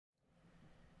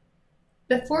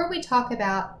Before we talk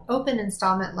about open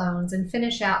installment loans and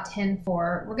finish out 10-4,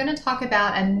 we're going to talk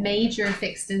about a major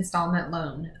fixed installment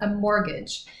loan, a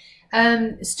mortgage.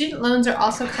 Student loans are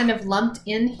also kind of lumped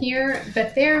in here,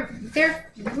 but they're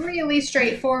really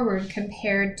straightforward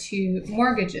compared to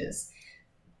mortgages.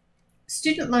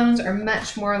 Student loans are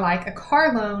much more like a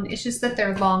car loan, it's just that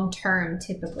they're long-term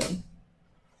typically.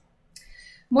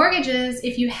 Mortgages,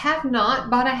 if you have not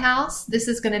bought a house, this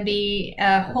is going to be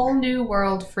a whole new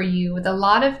world for you with a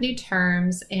lot of new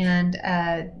terms, and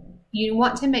you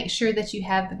want to make sure that you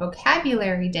have the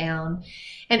vocabulary down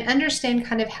and understand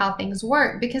kind of how things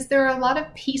work, because there are a lot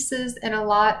of pieces and a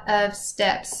lot of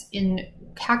steps in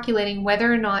calculating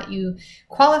whether or not you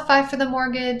qualify for the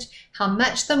mortgage, how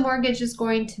much the mortgage is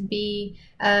going to be,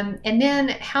 and then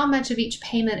how much of each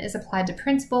payment is applied to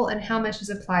principal and how much is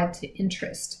applied to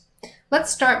interest. Let's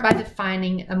start by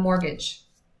defining a mortgage.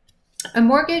 A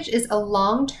mortgage is a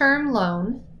long-term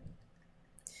loan,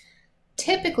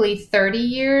 typically 30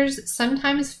 years,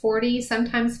 sometimes 40,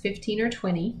 sometimes 15 or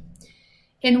 20,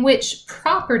 in which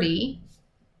property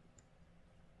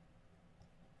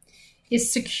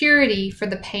is security for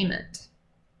the payment.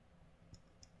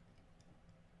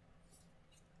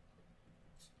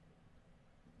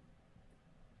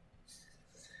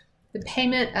 The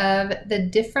payment of the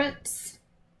difference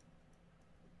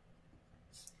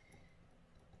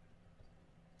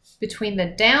between the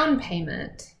down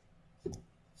payment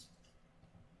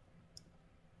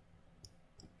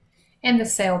and the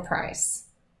sale price.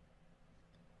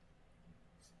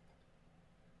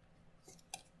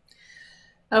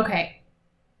 Okay,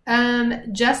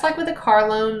 just like with a car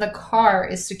loan, the car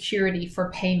is security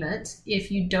for payment. If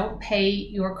you don't pay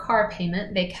your car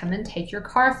payment, they come and take your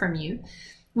car from you.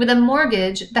 With a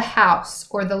mortgage, the house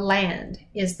or the land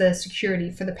is the security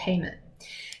for the payment.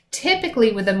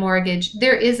 Typically with a mortgage,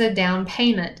 there is a down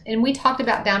payment, and we talked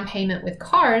about down payment with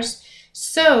cars.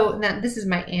 So now this is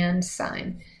my and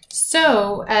sign.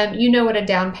 So you know what a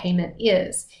down payment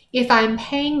is. If I'm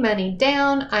paying money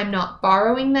down, I'm not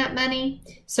borrowing that money.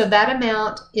 So that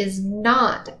amount is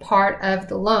not part of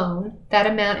the loan. That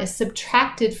amount is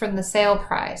subtracted from the sale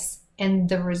price, and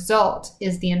the result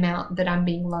is the amount that I'm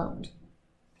being loaned.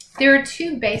 There are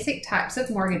two basic types of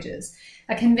mortgages: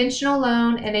 a conventional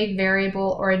loan and a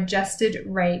variable or adjusted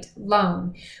rate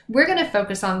loan. We're going to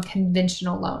focus on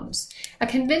conventional loans. A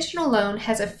conventional loan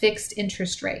has a fixed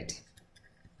interest rate.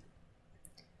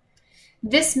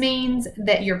 This means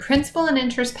that your principal and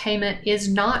interest payment is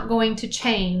not going to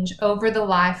change over the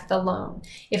life of the loan.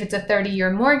 If it's a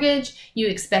 30-year mortgage, you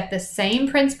expect the same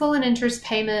principal and interest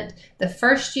payment the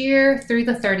first year through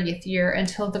the 30th year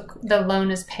until the loan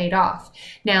is paid off.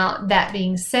 Now, that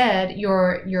being said,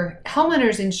 your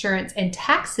homeowner's insurance and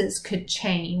taxes could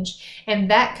change,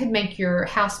 and that could make your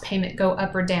house payment go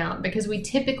up or down, because we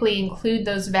typically include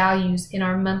those values in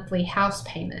our monthly house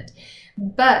payment.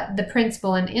 But the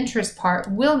principal and interest part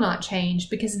will not change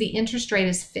because the interest rate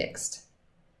is fixed.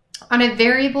 On a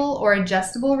variable or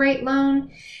adjustable rate loan,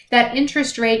 that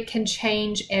interest rate can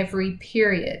change every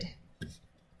period.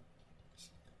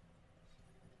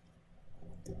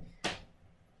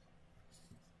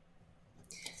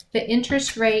 The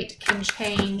interest rate can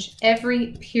change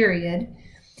every period.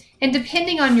 And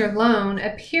depending on your loan,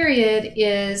 a period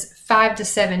is 5 to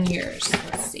 7 years.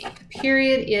 Let's see, a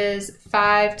period is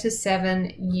 5 to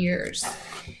 7 years.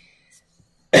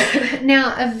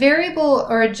 Now, a variable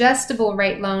or adjustable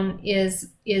rate loan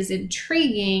is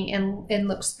intriguing and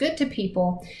looks good to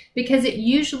people because it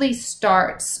usually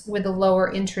starts with a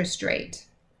lower interest rate.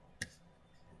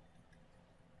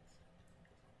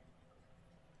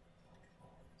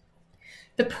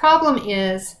 The problem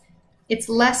is it's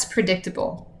less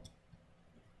predictable.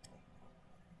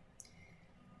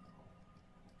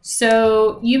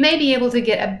 So you may be able to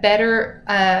get a better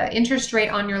interest rate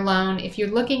on your loan if you're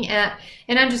looking at,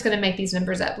 and I'm just going to make these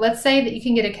numbers up. Let's say that you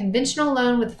can get a conventional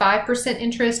loan with 5%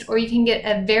 interest, or you can get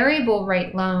a variable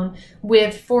rate loan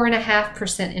with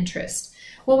 4.5% interest.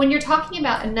 Well, when you're talking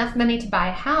about enough money to buy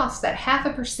a house, that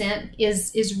 0.5%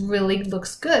 is really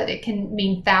looks good. It can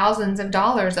mean thousands of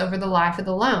dollars over the life of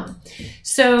the loan.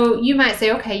 So you might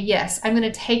say, okay, yes, I'm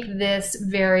going to take this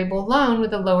variable loan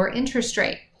with a lower interest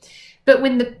rate. But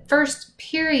when the first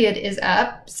period is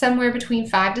up, somewhere between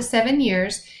 5 to 7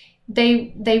 years,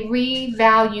 they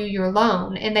revalue your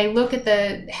loan, and they look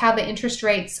at how the interest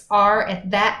rates are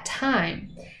at that time.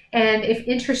 And if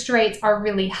interest rates are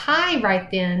really high right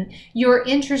then, your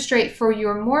interest rate for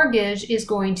your mortgage is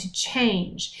going to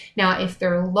change. Now, if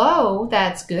they're low,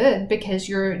 that's good because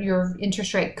your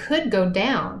interest rate could go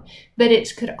down, but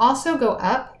it could also go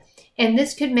up. And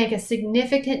this could make a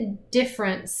significant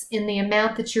difference in the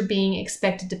amount that you're being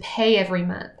expected to pay every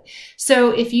month.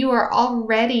 So if you are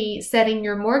already setting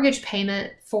your mortgage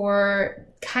payment for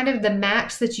kind of the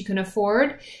max that you can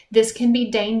afford, this can be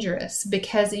dangerous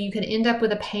because you can end up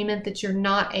with a payment that you're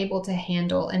not able to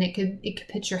handle, and it could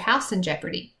put your house in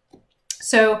jeopardy.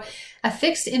 So a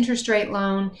fixed interest rate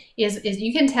loan is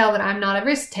you can tell that I'm not a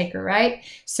risk taker, right?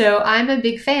 So I'm a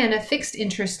big fan of fixed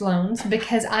interest loans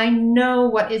because I know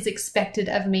what is expected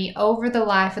of me over the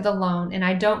life of the loan, and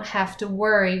I don't have to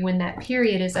worry when that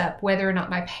period is up whether or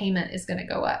not my payment is going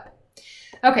to go up.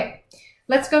 Okay,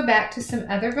 let's go back to some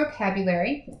other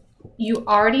vocabulary. You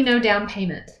already know down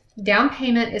payment. Down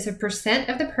payment is a %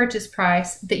 of the purchase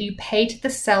price that you pay to the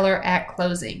seller at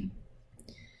closing.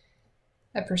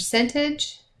 A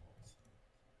percentage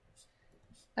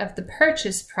of the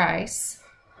purchase price,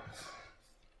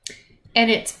 and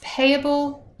it's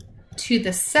payable to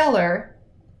the seller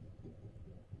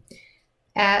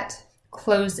at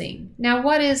closing. Now,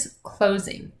 what is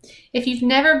closing? If you've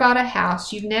never bought a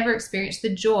house, you've never experienced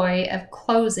the joy of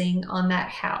closing on that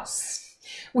house.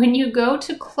 When you go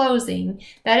to closing,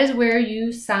 that is where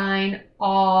you sign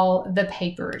all the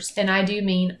papers. And I do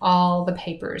mean all the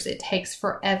papers. It takes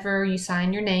forever. You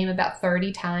sign your name about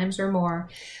 30 times or more.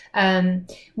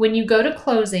 When you go to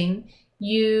closing,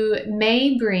 you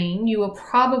will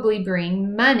probably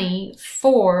bring money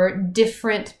for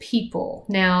different people.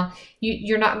 Now,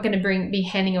 you're not going to be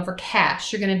handing over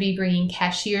cash. You're going to be bringing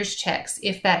cashier's checks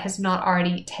if that has not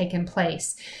already taken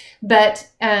place. But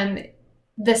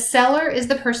the seller is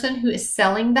the person who is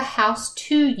selling the house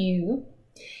to you.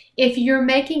 If you're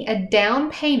making a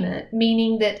down payment,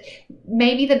 meaning that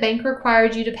maybe the bank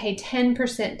required you to pay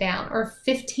 10% down or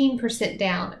 15%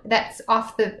 down, that's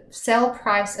off the sale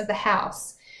price of the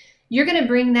house, you're going to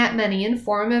bring that money in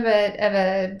form of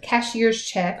a cashier's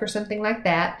check or something like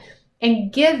that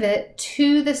and give it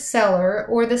to the seller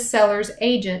or the seller's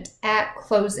agent at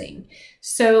closing.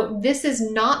 So this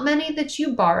is not money that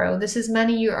you borrow. This is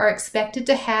money you are expected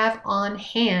to have on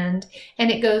hand, and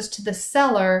it goes to the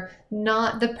seller,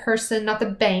 not the person, not the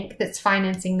bank that's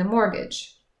financing the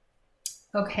mortgage.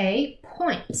 Okay,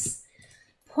 points.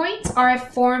 Points are a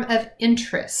form of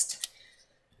interest.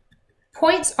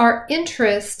 Points are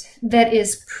interest that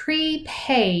is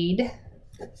prepaid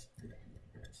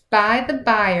by the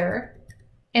buyer,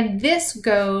 and this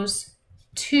goes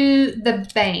to the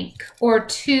bank or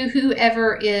to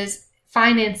whoever is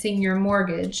financing your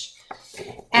mortgage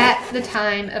at the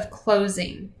time of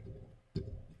closing.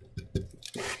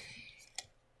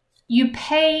 You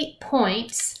pay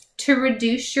points to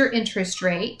reduce your interest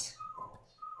rate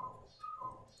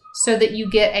so that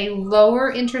you get a lower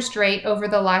interest rate over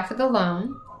the life of the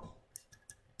loan.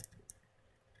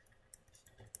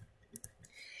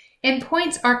 And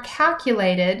points are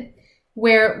calculated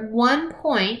where 1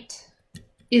 point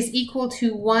is equal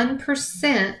to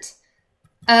 1%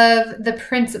 of the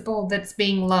principal that's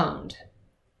being loaned.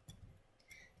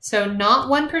 So not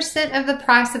 1% of the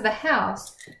price of the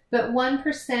house, but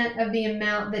 1% of the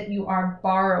amount that you are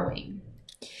borrowing.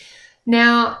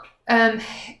 Now,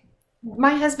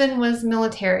 my husband was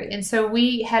military, and so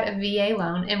we had a VA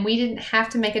loan, and we didn't have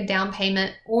to make a down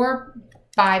payment or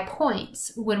buy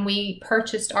points when we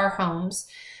purchased our homes.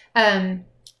 But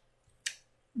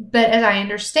as I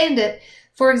understand it,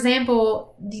 for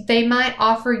example, they might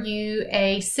offer you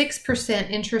a 6%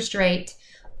 interest rate,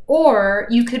 or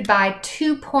you could buy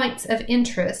 2 points of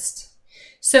interest.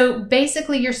 So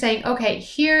basically you're saying, okay,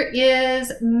 here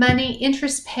is money,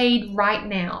 interest paid right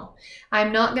now.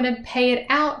 I'm not going to pay it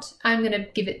out. I'm going to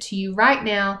give it to you right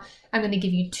now. I'm going to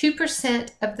give you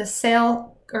 2% of the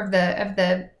sale or of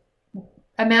the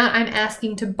amount I'm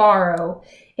asking to borrow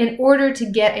in order to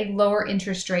get a lower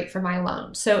interest rate for my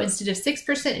loan. So instead of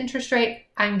 6% interest rate,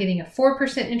 I'm getting a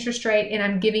 4% interest rate, and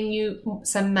I'm giving you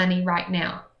some money right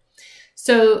now.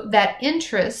 So that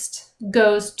interest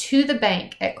goes to the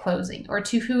bank at closing, or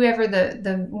to whoever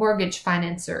the mortgage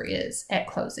financer is at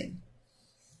closing.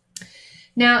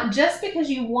 Now, just because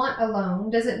you want a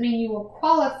loan doesn't mean you will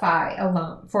qualify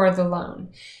for the loan.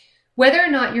 Whether or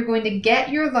not you're going to get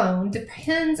your loan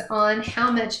depends on how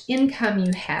much income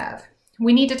you have.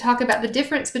 We need to talk about the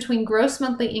difference between gross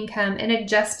monthly income and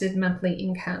adjusted monthly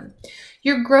income.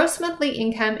 Your gross monthly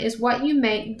income is what you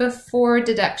make before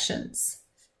deductions.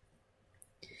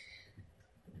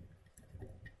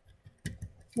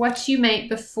 What you make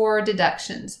before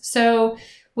deductions. So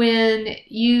when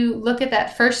you look at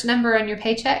that first number on your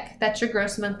paycheck, that's your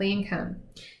gross monthly income.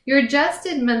 Your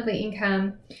adjusted monthly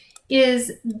income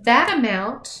is that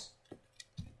amount,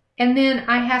 and then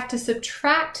I have to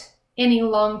subtract any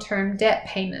long-term debt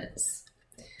payments.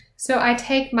 So I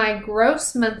take my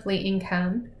gross monthly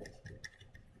income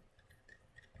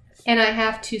and I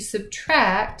have to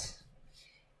subtract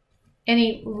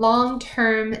any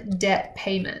long-term debt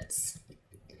payments.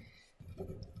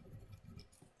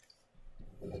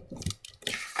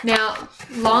 Now,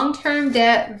 long-term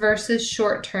debt versus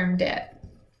short-term debt.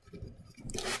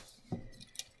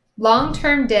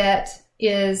 Long-term debt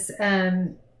is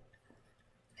a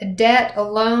debt, a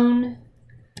loan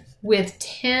with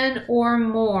 10 or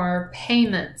more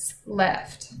payments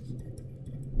left.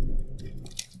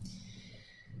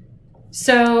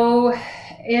 So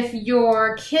if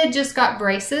your kid just got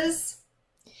braces,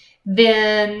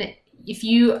 then if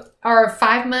you are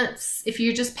 5 months, if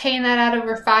you're just paying that out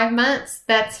over 5 months,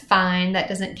 that's fine. That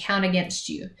doesn't count against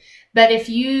you. But if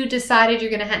you decided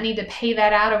you're going to need to pay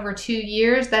that out over 2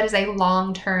 years, that is a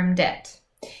long-term debt.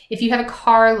 If you have a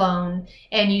car loan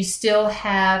and you still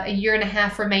have 1.5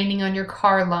 years remaining on your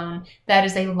car loan, that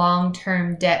is a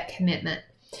long-term debt commitment.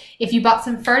 If you bought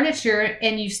some furniture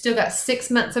and you've still got 6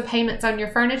 months of payments on your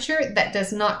furniture, that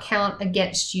does not count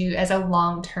against you as a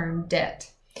long-term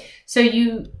debt. So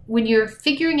when you're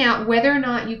figuring out whether or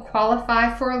not you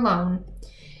qualify for a loan,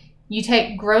 you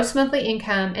take gross monthly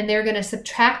income and they're going to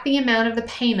subtract the amount of the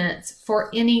payments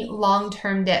for any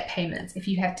long-term debt payments if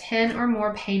you have 10 or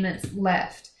more payments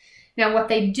left. Now, what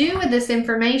they do with this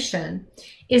information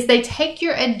is they take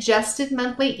your adjusted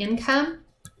monthly income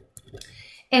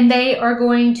and they are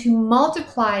going to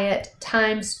multiply it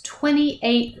times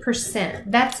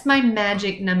 28%. That's my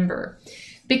magic number.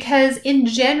 Because in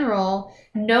general,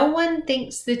 no one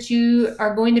thinks that you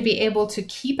are going to be able to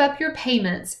keep up your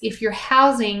payments if your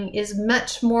housing is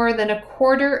much more than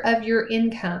 1/4 of your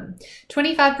income.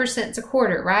 25% is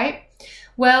 1/4, right?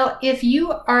 Well, if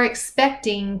you are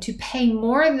expecting to pay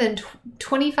more than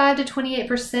 25 to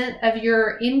 28% of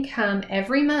your income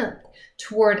every month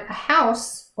toward a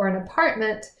house or an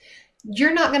apartment,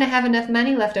 you're not going to have enough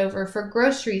money left over for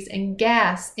groceries and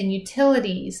gas and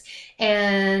utilities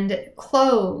and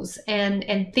clothes and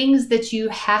things that you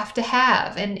have to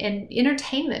have and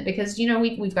entertainment, because you know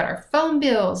we've got our phone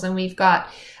bills and we've got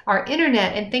our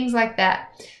internet and things like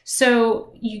that.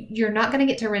 So you're not going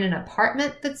to get to rent an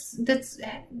apartment that's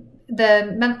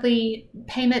the monthly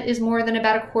payment is more than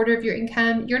about 1/4 of your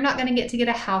income. You're not going to get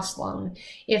a house loan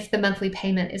if the monthly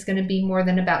payment is going to be more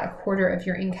than about 1/4 of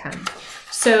your income.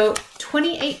 So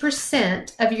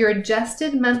 28% of your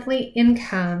adjusted monthly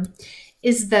income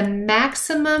is the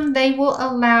maximum they will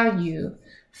allow you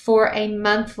for a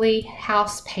monthly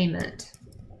house payment.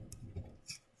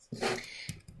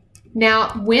 Now,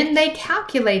 when they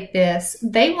calculate this,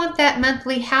 they want that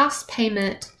monthly house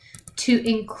payment to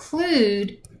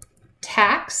include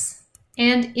tax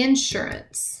and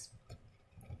insurance.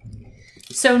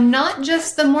 So not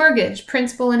just the mortgage,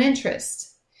 principal and interest,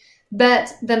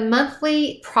 but the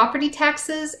monthly property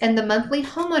taxes and the monthly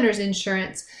homeowner's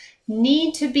insurance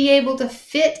need to be able to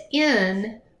fit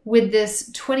in with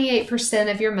this 28%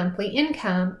 of your monthly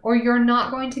income, or you're not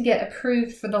going to get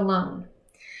approved for the loan.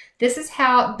 This is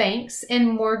how banks and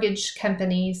mortgage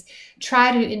companies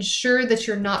try to ensure that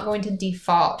you're not going to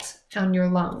default on your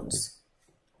loans.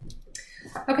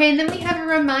 Okay, and then we have a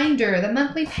reminder, the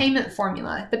monthly payment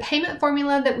formula. The payment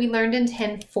formula that we learned in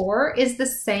 10.4 is the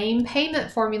same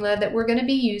payment formula that we're going to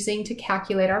be using to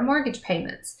calculate our mortgage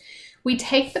payments. We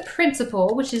take the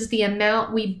principal, which is the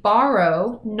amount we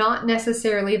borrow, not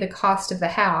necessarily the cost of the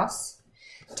house,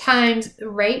 times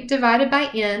rate divided by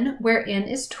n, where n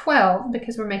is 12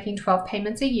 because we're making 12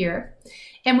 payments a year.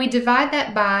 And we divide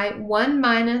that by 1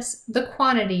 minus the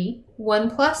quantity,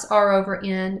 1 plus r over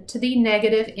n to the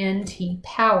negative nt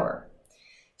power.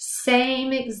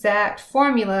 Same exact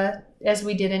formula as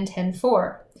we did in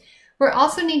 10.4. We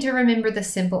also need to remember the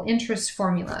simple interest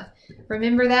formula.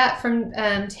 Remember that from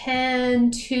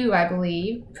 10.2, I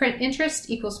believe. Interest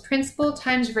equals principal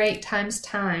times rate times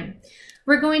time.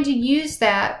 We're going to use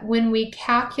that when we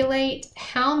calculate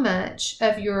how much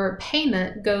of your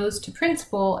payment goes to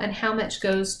principal and how much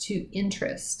goes to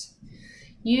interest.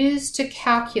 Use to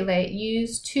calculate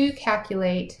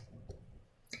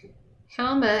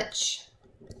how much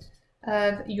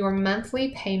of your monthly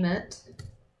payment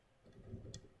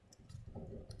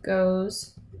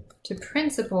goes to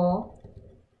principal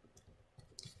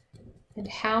and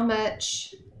how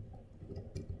much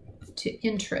to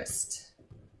interest.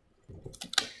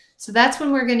 So that's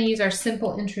when we're going to use our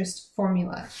simple interest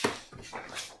formula.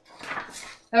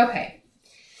 Okay.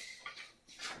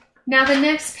 Now the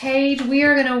next page, we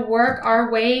are going to work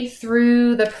our way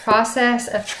through the process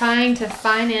of trying to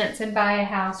finance and buy a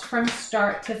house from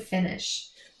start to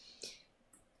finish.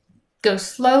 Go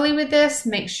slowly with this.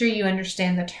 Make sure you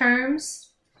understand the terms.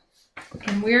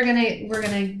 And we're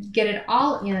gonna get it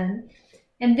all in,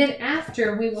 and then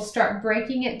after we will start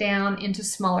breaking it down into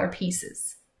smaller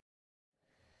pieces.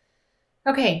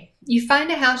 Okay, you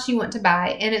find a house you want to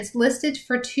buy and it's listed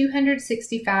for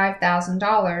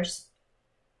 $265,000,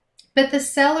 but the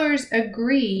sellers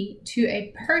agree to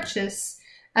a purchase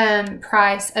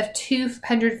price of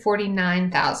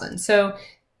 $249,000. So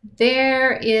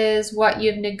there is what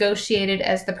you've negotiated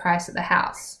as the price of the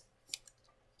house.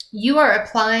 You are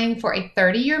applying for a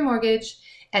 30-year mortgage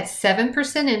at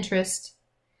 7% interest,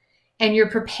 and you're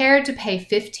prepared to pay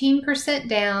 15%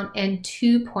 down and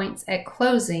 2 points at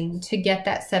closing to get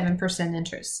that 7%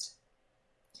 interest.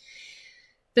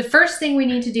 The first thing we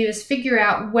need to do is figure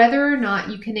out whether or not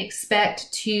you can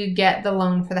expect to get the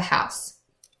loan for the house.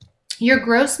 Your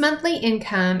gross monthly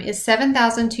income is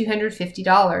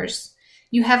 $7,250.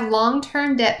 You have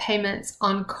long-term debt payments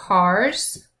on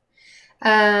cars,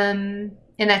 and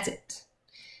that's it.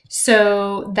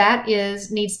 So that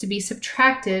needs to be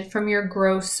subtracted from your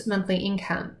gross monthly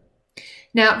income.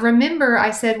 Now remember,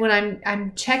 I said when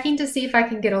I'm checking to see if I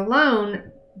can get a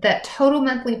loan, that total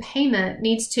monthly payment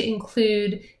needs to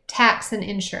include tax and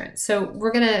insurance. So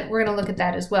we're gonna look at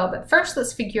that as well. But first,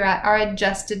 let's figure out our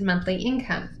adjusted monthly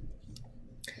income.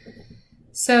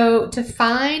 So to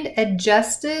find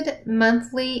adjusted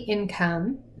monthly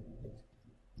income,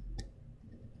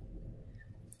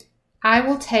 I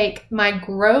will take my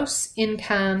gross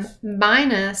income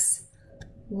minus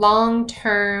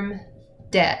long-term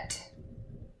debt.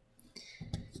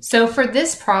 So for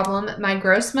this problem, my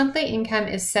gross monthly income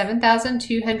is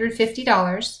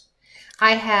 $7,250.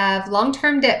 I have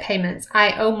long-term debt payments.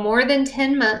 I owe more than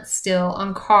 10 months still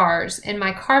on cars, and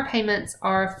my car payments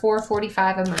are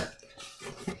 $445 a month.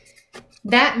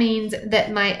 That means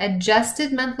that my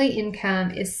adjusted monthly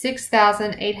income is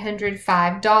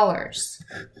 $6,805.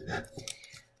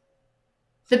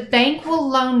 The bank will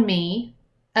loan me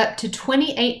up to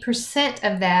 28%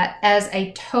 of that as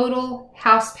a total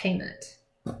house payment.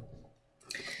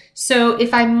 So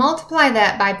if I multiply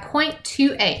that by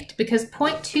 0.28, because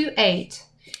 0.28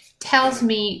 tells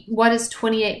me what is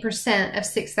 28% of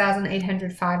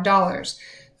 $6,805.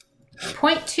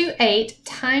 0.28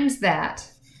 times that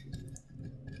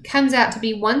comes out to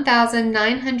be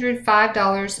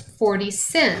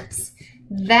 $1,905.40.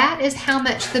 That is how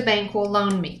much the bank will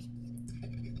loan me.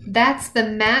 That's the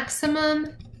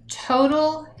maximum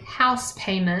total house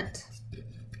payment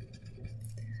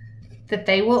that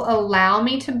they will allow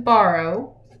me to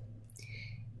borrow,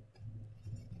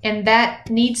 and that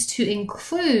needs to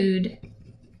include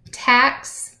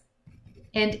tax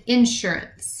and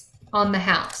insurance on the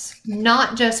house,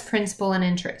 not just principal and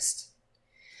interest.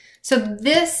 So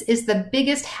this is the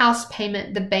biggest house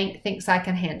payment the bank thinks I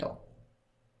can handle.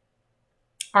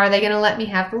 Are they going to let me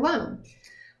have the loan?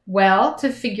 Well,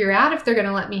 to figure out if they're going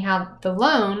to let me have the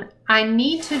loan, I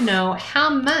need to know how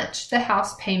much the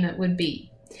house payment would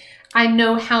be. I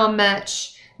know how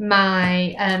much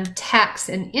my tax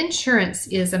and insurance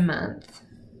is a month.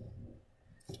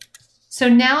 So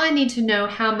now I need to know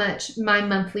how much my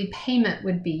monthly payment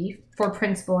would be for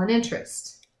principal and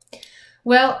interest.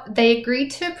 Well, they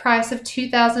agreed to a price of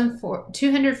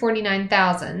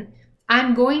 $249,000.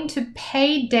 I'm going to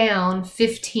pay down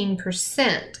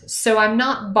 15%, so I'm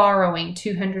not borrowing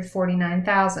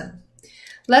 $249,000.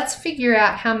 Let's figure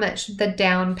out how much the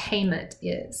down payment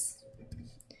is.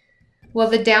 Well,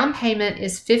 the down payment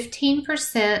is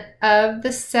 15% of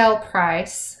the sale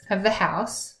price of the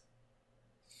house.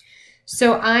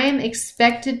 So I am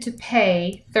expected to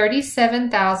pay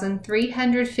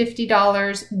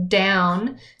 $37,350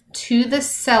 down to the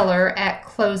seller at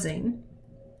closing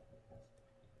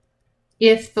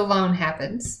if the loan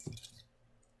happens,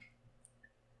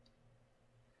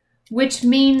 which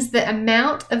means the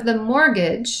amount of the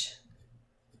mortgage,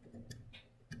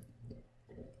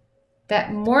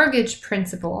 that mortgage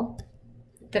principal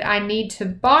that I need to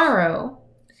borrow,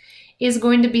 is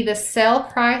going to be the sale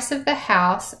price of the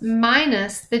house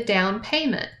minus the down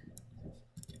payment.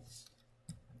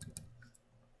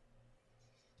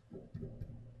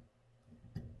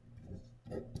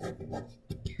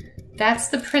 That's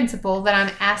the principal that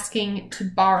I'm asking to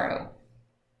borrow.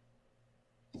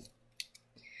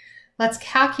 Let's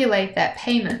calculate that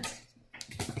payment.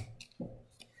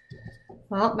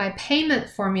 Well, my payment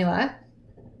formula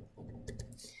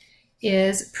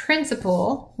is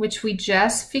principal, which we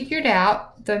just figured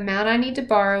out. The amount I need to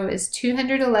borrow is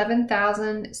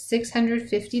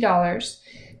 $211,650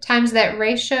 times that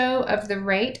ratio of the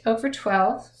rate over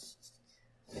 12,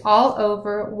 all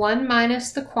over 1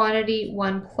 minus the quantity,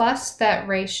 1 plus that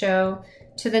ratio,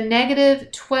 to the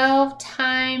negative 12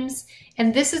 times,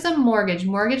 and this is a mortgage.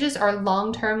 Mortgages are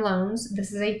long-term loans.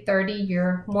 This is a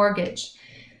 30-year mortgage.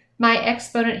 My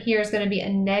exponent here is going to be a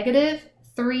negative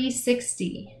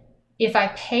 360. If I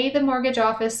pay the mortgage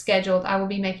off as scheduled, I will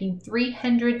be making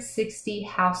 360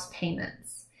 house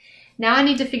payments. Now I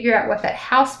need to figure out what that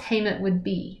house payment would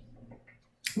be.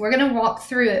 We're going to walk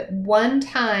through it one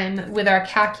time with our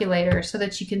calculator so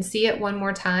that you can see it one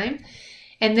more time.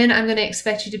 And then I'm going to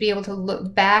expect you to be able to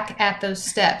look back at those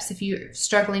steps if you're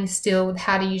struggling still with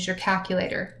how to use your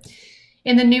calculator.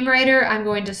 In the numerator, I'm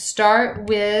going to start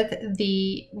with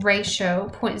the ratio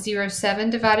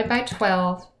 0.07 divided by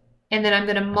 12, and then I'm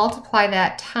going to multiply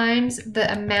that times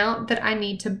the amount that I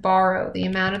need to borrow, the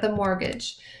amount of the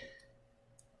mortgage.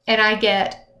 And I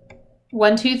get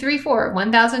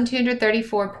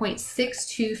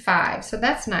 1,234.625. So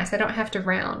that's nice. I don't have to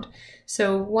round.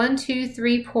 So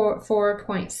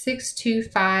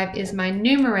 1,234.625 is my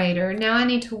numerator. Now I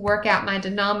need to work out my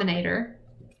denominator.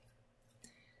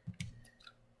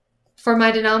 For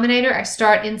my denominator, I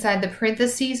start inside the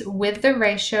parentheses with the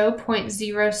ratio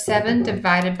 0.07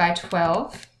 divided by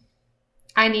 12.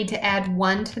 I need to add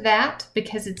 1 to that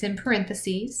because it's in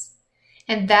parentheses.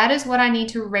 And that is what I need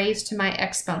to raise to my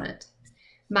exponent.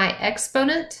 My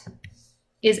exponent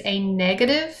is a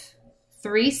negative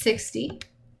 360.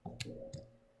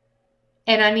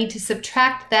 And I need to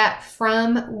subtract that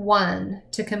from 1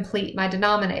 to complete my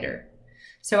denominator.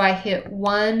 So I hit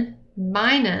 1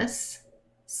 minus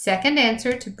second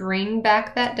answer to bring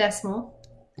back that decimal.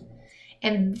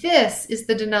 And this is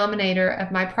the denominator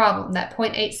of my problem, that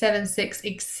 0.876,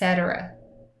 etc.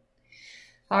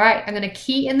 All right, I'm going to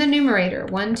key in the numerator,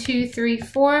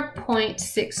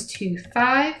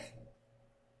 1,234.625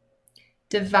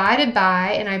 divided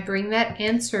by, and I bring that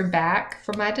answer back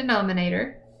for my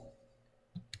denominator.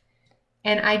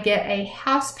 And I get a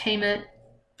house payment,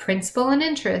 principal and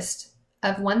interest,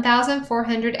 of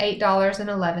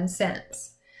 $1,408.11.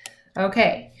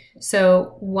 Okay,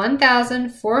 so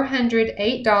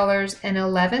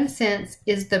 $1,408.11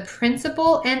 is the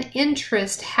principal and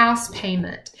interest house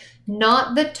payment,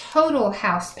 not the total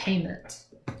house payment.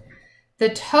 The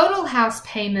total house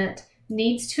payment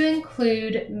needs to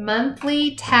include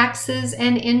monthly taxes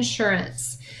and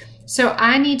insurance. So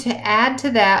I need to add to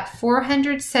that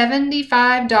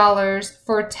 $475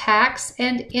 for tax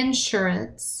and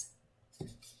insurance,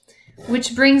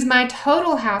 which brings my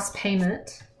total house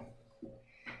payment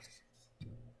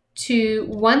to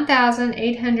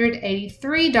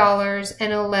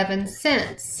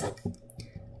 $1,883.11.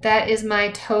 That is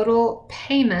my total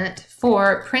payment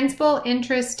for principal,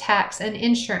 interest, tax, and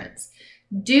insurance.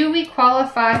 Do we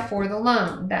qualify for the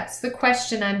loan? That's the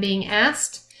question I'm being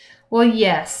asked. Well,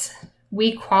 yes,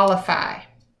 we qualify.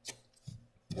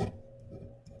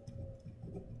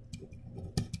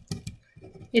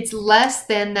 It's less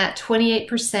than that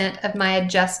 28% of my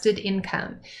adjusted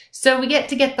income. So we get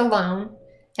the loan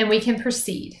and we can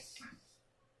proceed.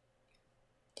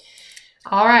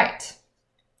 All right.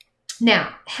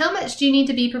 Now, how much do you need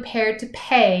to be prepared to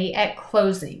pay at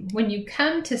closing? When you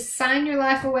come to sign your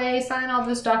life away, sign all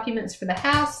those documents for the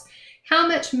house, how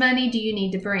much money do you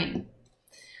need to bring?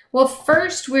 Well,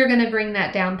 first we're going to bring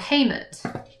that down payment.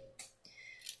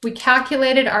 We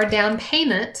calculated our down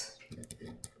payment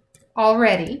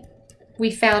already.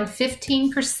 We found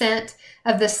 15%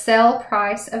 of the sale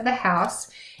price of the house,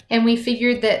 and we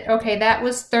figured that, okay, that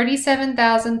was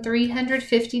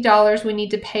 $37,350 we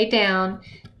need to pay down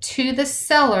to the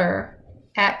seller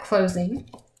at closing.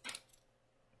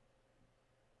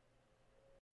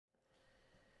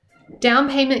 Down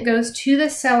payment goes to the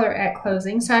seller at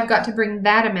closing, so I've got to bring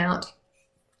that amount.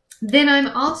 Then I'm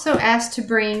also asked to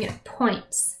bring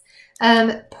points.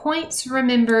 Points,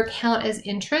 remember, count as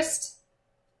interest.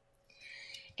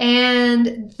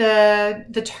 And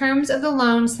the terms of the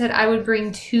loan said I would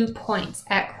bring 2 points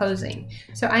at closing.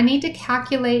 So I need to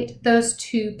calculate those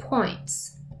 2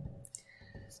 points.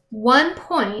 1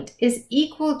 point is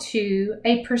equal to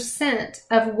a percent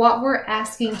of what we're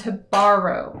asking to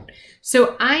borrow.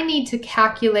 So I need to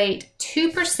calculate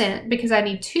 2% because I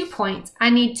need 2 points. I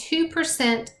need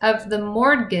 2% of the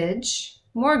mortgage,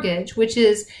 which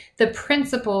is the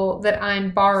principal that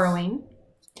I'm borrowing.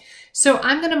 So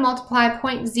I'm going to multiply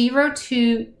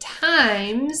 0.02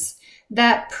 times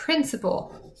that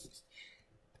principal.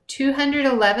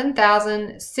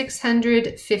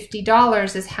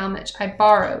 $211,650 is how much I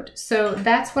borrowed. So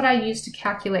that's what I used to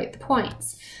calculate the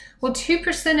points. Well,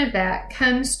 2% of that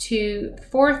comes to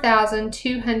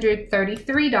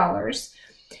 $4,233.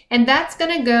 And that's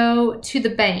going to go to the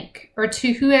bank or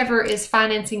to whoever is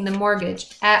financing the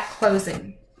mortgage at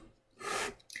closing.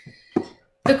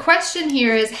 The question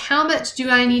here is, how much do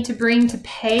I need to bring to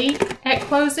pay at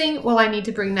closing? Well, I need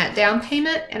to bring that down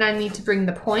payment and I need to bring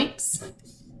the points.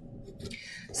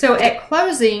 So at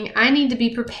closing, I need to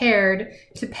be prepared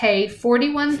to pay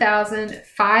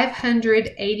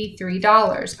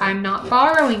 $41,583. I'm not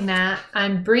borrowing that.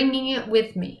 I'm bringing it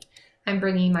with me. I'm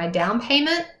bringing my down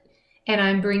payment and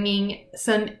I'm bringing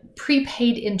some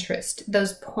prepaid interest,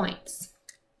 those points.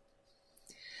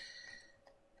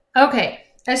 Okay,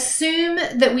 assume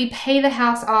that we pay the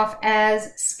house off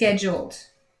as scheduled.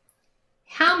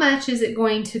 How much is it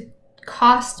going to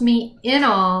cost me in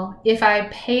all if I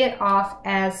pay it off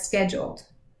as scheduled?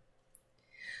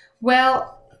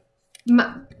 Well,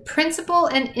 principal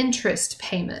and interest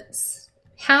payments.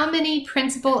 How many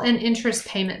principal and interest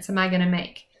payments am I going to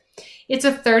make? It's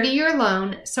a 30-year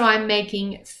loan, so I'm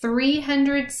making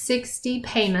 360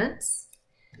 payments,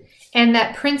 and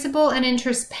that principal and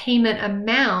interest payment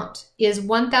amount is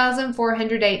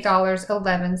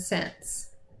 $1,408.11.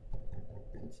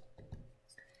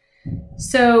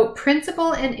 So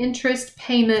principal and interest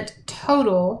payment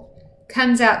total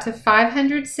comes out to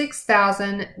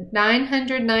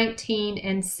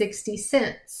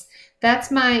 $506,919.60.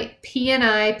 That's my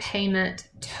P&I payment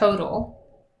total.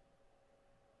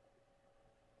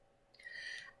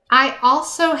 I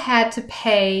also had to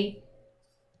pay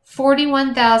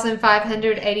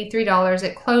 $41,583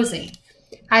 at closing.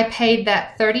 I paid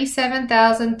that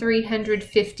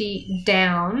 $37,350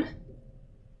 down.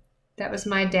 That was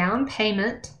my down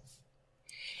payment.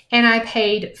 And I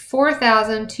paid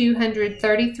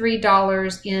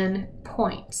 $4,233 in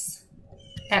points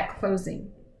at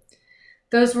closing.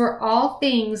 Those were all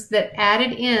things that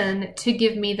added in to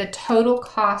give me the total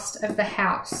cost of the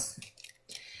house.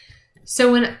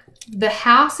 So when the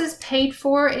house is paid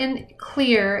for and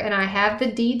clear and I have the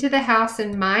deed to the house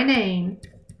in my name,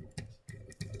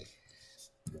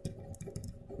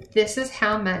 this is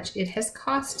how much it has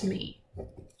cost me.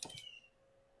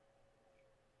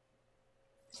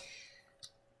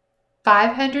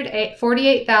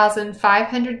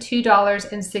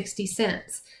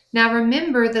 $48,502.60. Now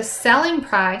remember the selling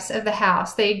price of the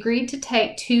house. They agreed to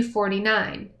take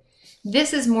 $249,000.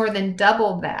 This is more than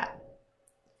double that.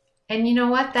 And you know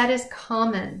what? That is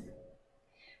common.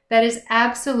 That is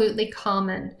absolutely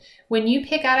common. When you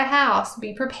pick out a house,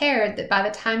 be prepared that by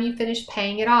the time you finish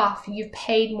paying it off, you've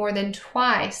paid more than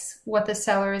twice what the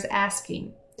seller is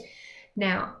asking.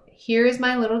 Now, here is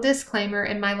my little disclaimer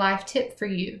and my life tip for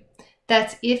you.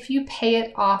 That's if you pay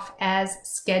it off as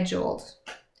scheduled.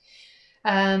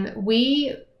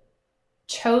 We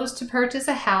chose to purchase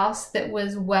a house that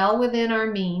was well within our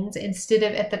means instead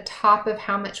of at the top of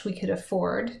how much we could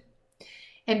afford.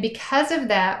 And because of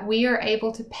that, we are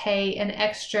able to pay an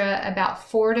extra about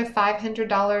 $400 to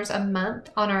 $500 a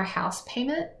month on our house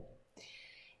payment.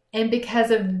 And because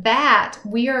of that,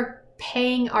 we are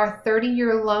paying our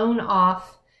 30-year loan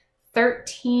off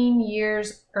 13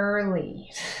 years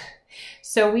early.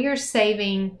 So we are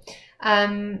saving,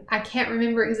 I can't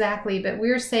remember exactly, but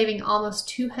we're saving almost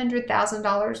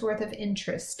 $200,000 worth of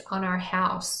interest on our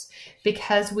house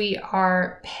because we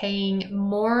are paying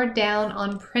more down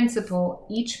on principal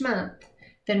each month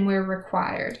than we're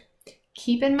required.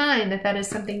 Keep in mind that that is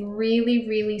something really,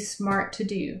 really smart to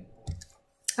do.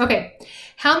 Okay,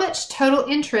 how much total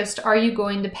interest are you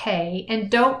going to pay?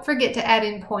 And don't forget to add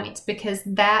in points because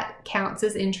that counts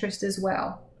as interest as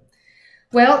well.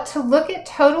 Well, to look at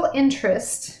total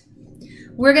interest,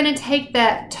 we're going to take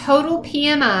that total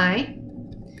PMI,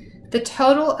 the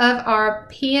total of our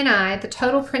P&I, the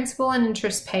total principal and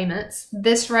interest payments,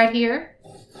 this right here,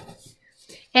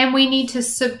 and we need to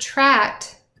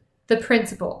subtract the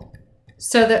principal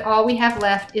so that all we have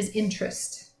left is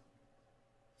interest.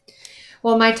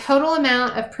 Well, my total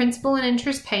amount of principal and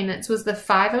interest payments was the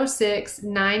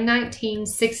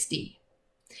 $506,919.60.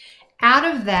 Out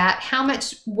of that, how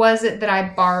much was it that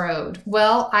I borrowed?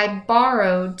 Well, I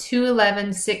borrowed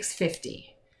 $211,650.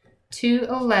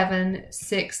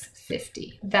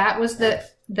 $211,650. That was the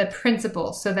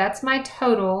principal. So that's my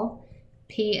total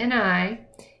P&I,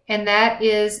 and that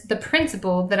is the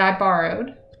principal that I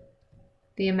borrowed,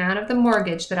 the amount of the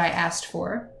mortgage that I asked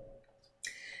for.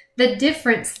 The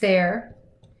difference there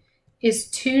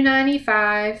is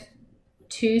 $295,000,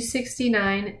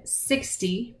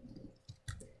 $269,060.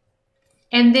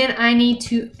 And then I need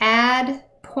to add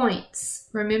points.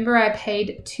 Remember, I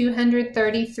paid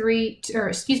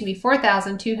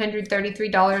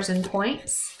 $4,233 in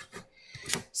points.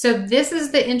 So this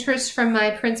is the interest from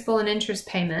my principal and interest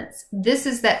payments. This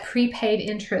is that prepaid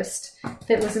interest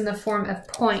that was in the form of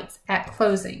points at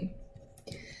closing.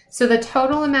 So the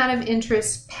total amount of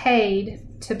interest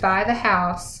paid to buy the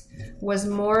house was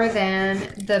more than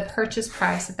the purchase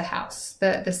price of the house,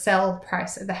 the sale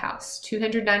price of the house,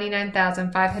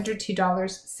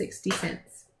 $299,502.60.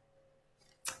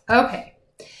 Okay,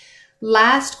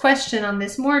 last question on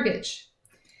this mortgage.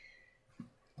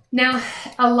 Now,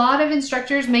 a lot of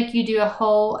instructors make you do a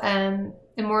whole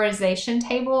amortization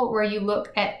table where you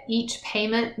look at each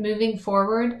payment moving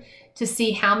forward to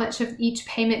see how much of each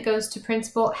payment goes to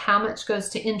principal, how much goes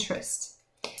to interest.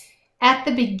 At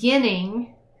the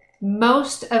beginning,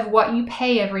 most of what you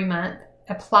pay every month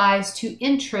applies to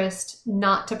interest,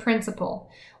 not to principal,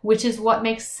 which is what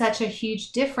makes such a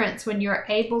huge difference when you're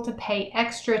able to pay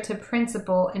extra to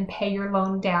principal and pay your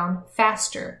loan down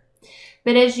faster.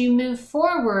 But as you move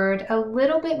forward, a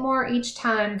little bit more each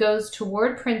time goes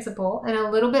toward principal and a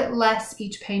little bit less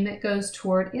each payment goes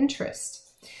toward interest.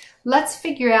 Let's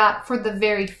figure out for the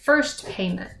very first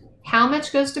payment, how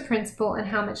much goes to principal and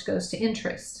how much goes to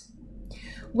interest.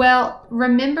 Well,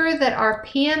 remember that our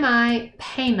PMI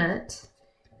payment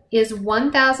is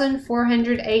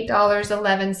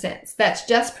 $1,408.11. That's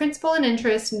just principal and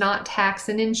interest, not tax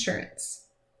and insurance.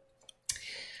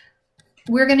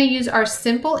 We're going to use our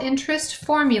simple interest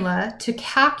formula to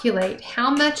calculate how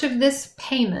much of this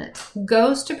payment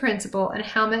goes to principal and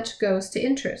how much goes to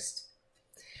interest.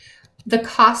 The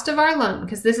cost of our loan,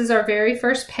 because this is our very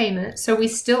first payment, so we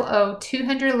still owe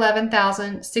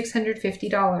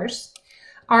 $211,650.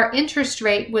 Our interest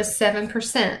rate was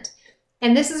 7%.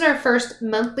 And this is our first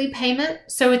monthly payment,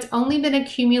 so it's only been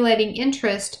accumulating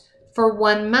interest for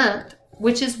 1 month,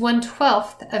 which is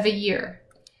 1/12 of a year.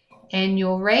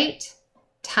 Annual rate,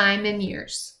 time in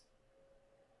years.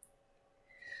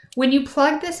 When you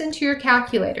plug this into your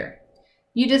calculator,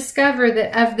 you discover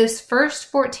that of this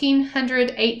first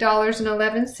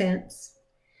 $1,408.11,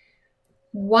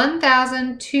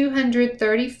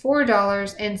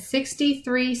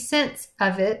 $1,234.63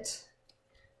 of it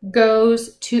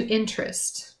goes to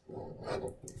interest.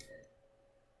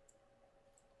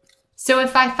 So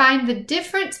if I find the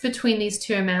difference between these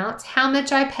two amounts, how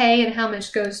much I pay and how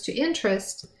much goes to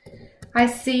interest, I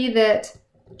see that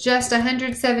just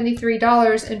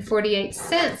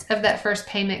 $173.48 of that first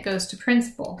payment goes to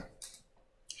principal.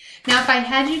 Now, if I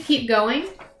had you keep going,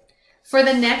 for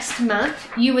the next month,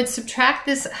 you would subtract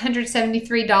this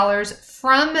 $173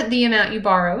 from the amount you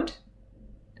borrowed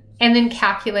and then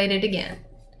calculate it again.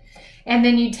 And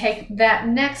then you take that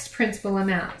next principal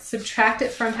amount, subtract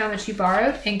it from how much you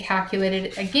borrowed, and calculate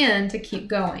it again to keep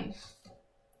going.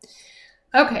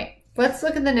 Okay, let's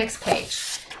look at the next page.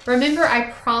 Remember, I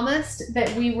promised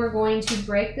that we were going to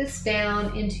break this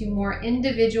down into more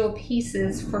individual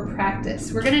pieces for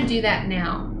practice. We're going to do that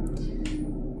now.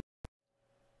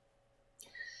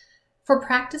 For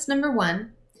practice number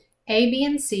 1, A, B,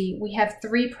 and C, we have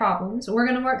 3 problems. We're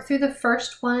going to work through the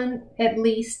first one at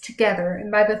least together,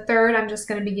 and by the third, I'm just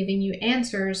going to be giving you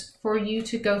answers for you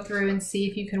to go through and see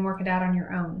if you can work it out on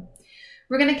your own.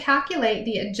 We're going to calculate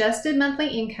the adjusted monthly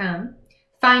income,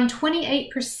 find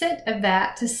 28% of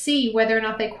that to see whether or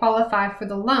not they qualify for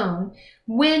the loan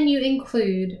when you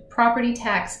include property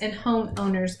tax and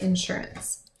homeowner's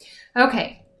insurance.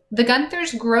 Okay, the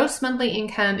Gunthers' gross monthly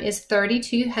income is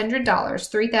 $3,200,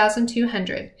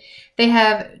 $3,200. They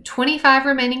have 25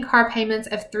 remaining car payments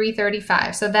of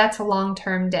 $335, so that's a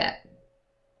long-term debt.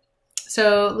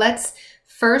 So let's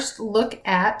first look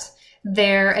at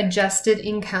their adjusted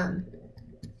income.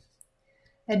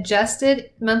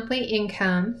 Adjusted monthly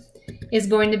income is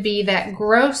going to be that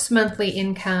gross monthly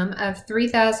income of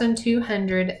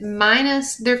 $3,200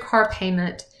 minus their car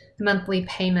payment monthly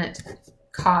payment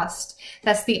cost.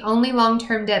 That's the only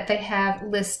long-term debt they have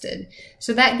listed.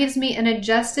 So that gives me an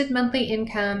adjusted monthly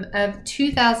income of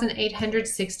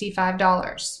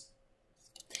 $2,865.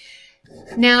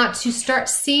 Now, to start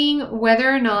seeing whether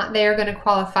or not they are going to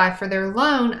qualify for their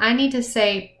loan, I need to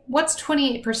say, what's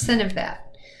 28% of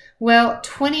that? Well,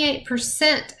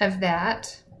 28% of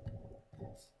that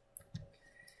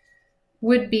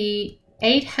would be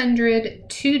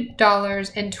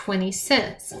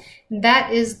 $802.20.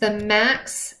 That is the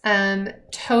max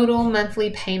total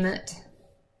monthly payment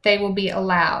they will be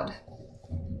allowed.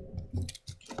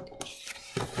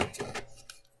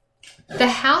 The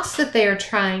house that they are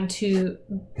trying to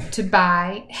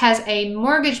buy has a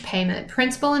mortgage payment,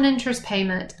 principal and interest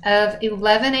payment of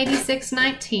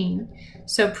 $1,186.19.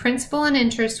 So principal and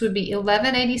interest would be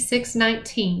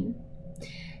 $1,186.19.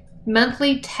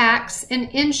 Monthly tax and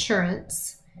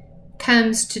insurance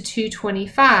comes to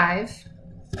 $225.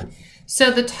 So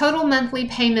the total monthly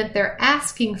payment they're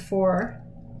asking for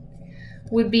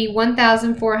would be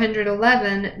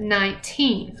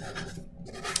 $1,411.19.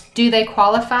 Do they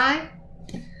qualify?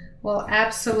 Well,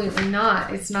 absolutely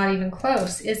not. It's not even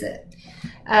close, is it?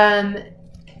 I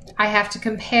have to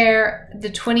compare the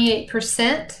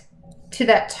 28% to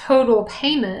that total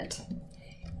payment,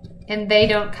 and they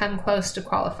don't come close to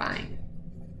qualifying.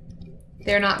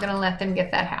 They're not going to let them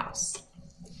get that house.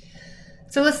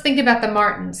 So let's think about the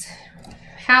Martins.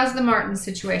 How's the Martins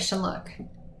situation look?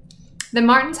 The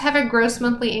Martins have a gross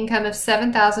monthly income of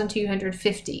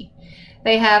 $7,250.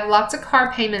 They have lots of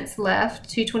car payments left,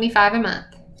 $225 a month.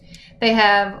 They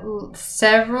have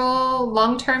several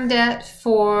long-term debt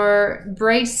for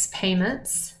brace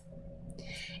payments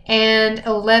and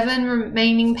 11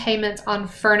 remaining payments on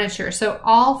furniture. So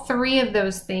all three of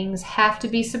those things have to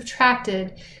be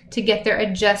subtracted to get their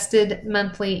adjusted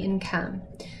monthly income.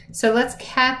 So let's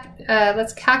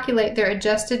calculate their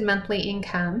adjusted monthly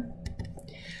income.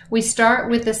 We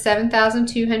start with the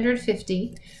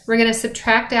 $7,250. We're going to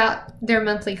subtract out their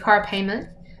monthly car payment.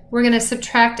 We're going to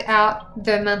subtract out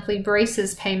the monthly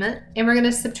braces payment, and we're going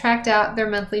to subtract out their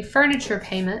monthly furniture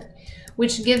payment,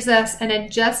 which gives us an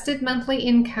adjusted monthly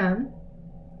income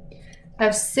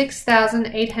of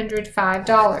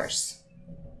 $6,805.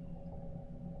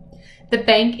 The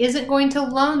bank isn't going to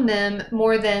loan them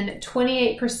more than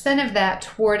 28% of that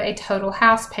toward a total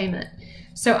house payment.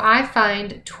 So I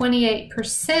find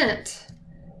 28%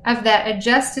 of that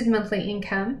adjusted monthly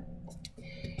income,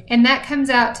 and that comes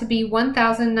out to be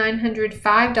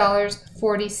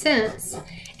 $1,905.40,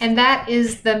 and that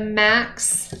is the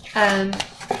max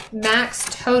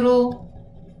total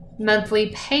monthly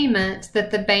payment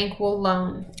that the bank will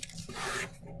loan.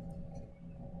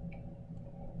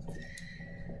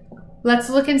 Let's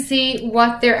look and see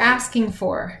what they're asking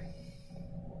for.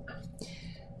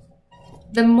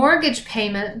 The mortgage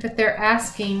payment that they're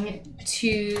asking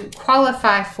to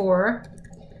qualify for,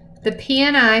 the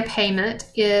P&I payment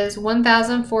is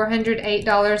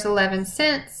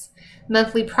 $1,408.11.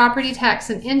 Monthly property tax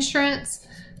and insurance.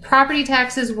 Property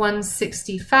tax is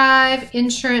 $165.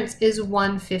 Insurance is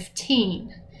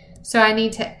 $115. So I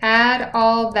need to add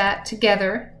all that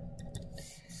together.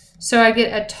 So I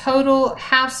get a total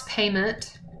house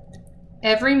payment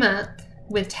every month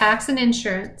with tax and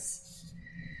insurance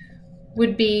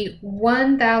would be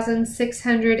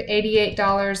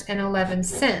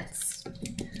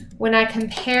 $1,688.11. When I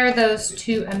compare those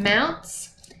two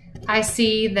amounts, I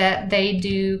see that they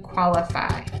do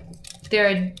qualify.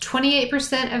 Their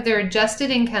 28% of their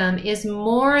adjusted income is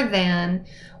more than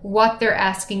what they're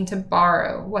asking to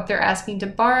borrow. What they're asking to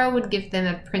borrow would give them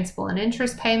a principal and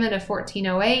interest payment of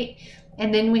 $1,408,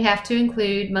 and then we have to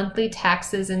include monthly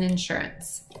taxes and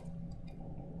insurance.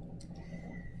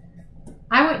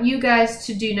 I want you guys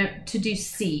to do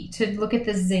C, to look at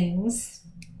the zings,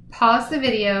 pause the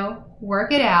video,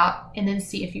 work it out, and then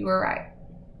see if you were right.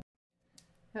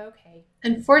 Okay,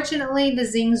 unfortunately, the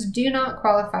zings do not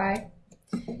qualify.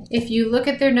 If you look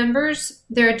at their numbers,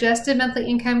 their adjusted monthly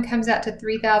income comes out to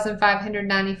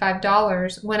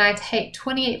 $3,595. When I take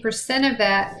 28% of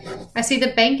that, I see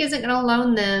the bank isn't going to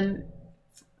loan them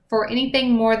for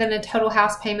anything more than a total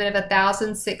house payment of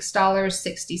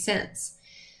 $1,006.60.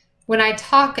 When I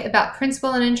talk about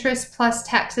principal and interest plus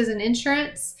taxes and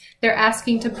insurance, they're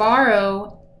asking to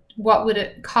borrow what would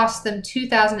it cost them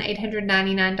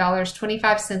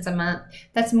 $2,899.25 a month.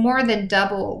 That's more than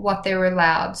double what they were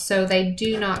allowed, so they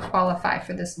do not qualify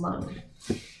for this loan.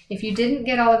 If you didn't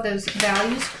get all of those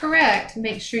values correct,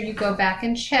 make sure you go back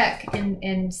and check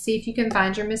and see if you can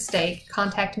find your mistake.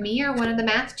 Contact me or one of the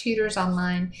math tutors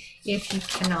online if you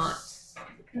cannot.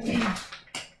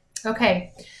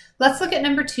 Okay, let's look at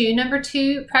number 2. Number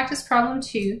 2, practice problem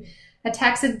 2,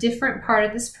 attacks a different part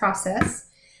of this process.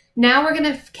 Now we're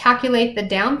going to calculate the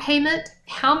down payment,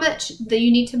 how much that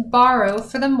you need to borrow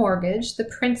for the mortgage, the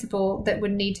principal that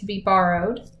would need to be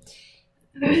borrowed,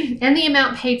 and the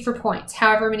amount paid for points,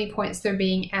 however many points they're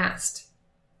being asked.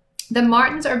 The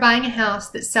Martins are buying a house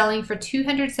that's selling for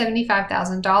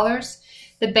 $275,000.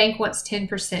 The bank wants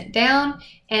 10% down,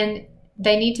 and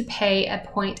they need to pay a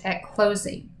point at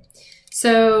closing.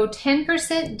 So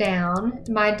 10% down,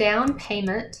 my down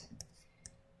payment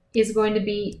is going to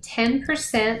be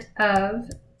 10% of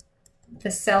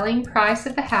the selling price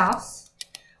of the house,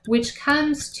 which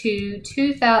comes to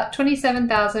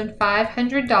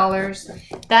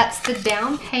 $27,500. That's the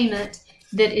down payment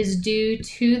that is due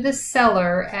to the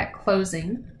seller at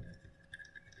closing.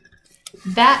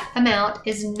 That amount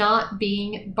is not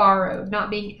being borrowed, not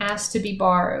being asked to be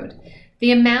borrowed.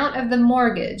 The amount of the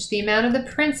mortgage, the amount of the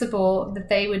principal that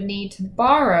they would need to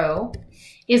borrow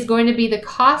is going to be the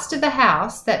cost of the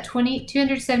house, that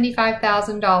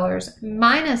 $275,000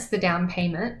 minus the down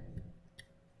payment.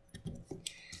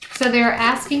 So they're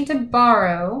asking to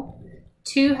borrow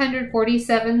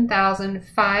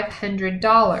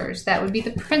 $247,500. That would be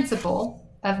the principal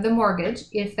of the mortgage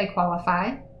if they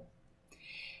qualify.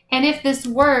 And if this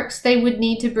works, they would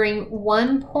need to bring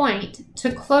 1 point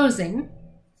to closing.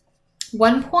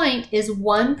 1 point is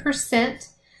 1%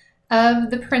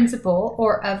 of the principal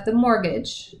or of the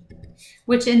mortgage,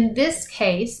 which in this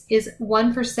case is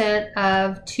 1%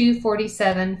 of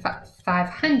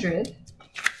 $247,500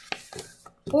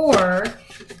 or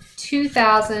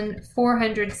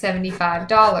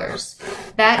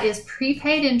 $2,475. That is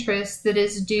prepaid interest that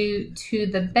is due to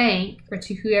the bank or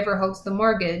to whoever holds the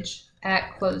mortgage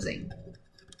at closing.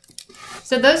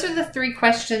 So those are the 3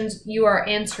 questions you are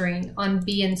answering on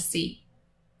B and C.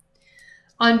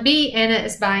 On B, Anna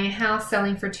is buying a house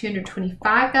selling for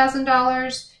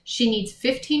 $225,000. She needs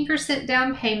 15%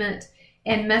 down payment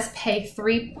and must pay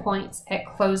 3 points at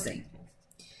closing.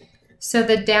 So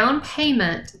the down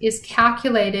payment is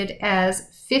calculated as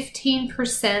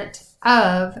 15%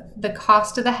 of the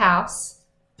cost of the house.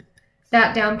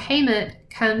 That down payment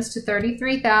comes to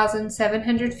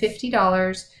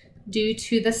 $33,750 due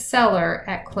to the seller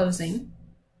at closing.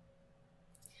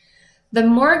 The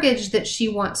mortgage that she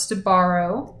wants to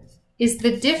borrow is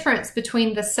the difference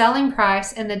between the selling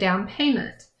price and the down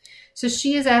payment. So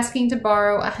she is asking to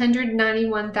borrow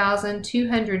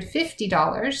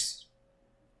 $191,250.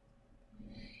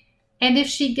 And if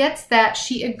she gets that,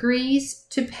 she agrees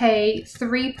to pay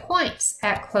 3 points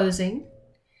at closing.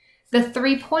 The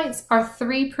 3 points are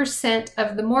 3%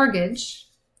 of the mortgage,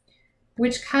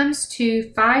 which comes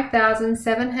to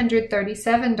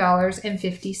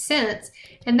 $5,737.50,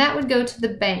 and that would go to the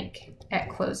bank at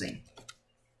closing.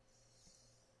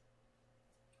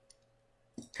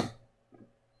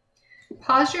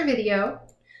 Pause your video,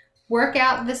 work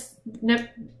out this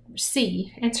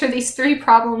C, answer these 3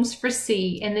 problems for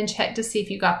C, and then check to see if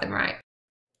you got them right.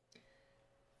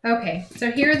 Okay,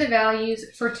 so here are the values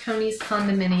for Tony's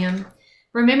condominium.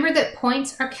 Remember that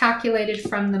points are calculated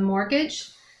from the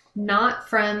mortgage, not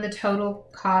from the total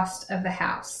cost of the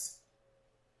house.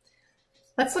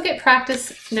 Let's look at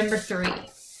practice number 3.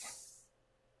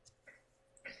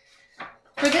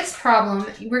 For this problem,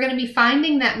 we're going to be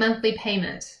finding that monthly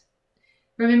payment.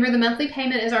 Remember, the monthly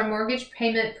payment is our mortgage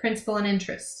payment, principal, and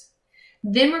interest.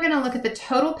 Then we're going to look at the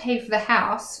total paid for the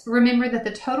house. Remember that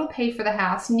the total paid for the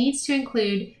house needs to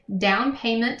include down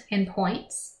payment and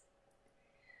points.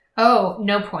 Oh,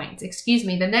 no points. Excuse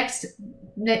me. The next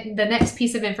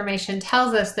piece of information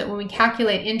tells us that when we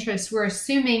calculate interest, we're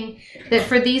assuming that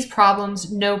for these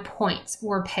problems, no points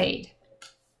were paid.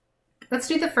 Let's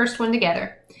do the first one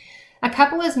together. A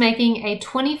couple is making a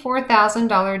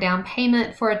 $24,000 down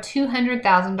payment for a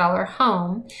 $200,000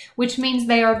 home, which means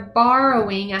they are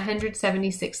borrowing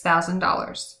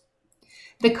 $176,000.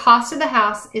 The cost of the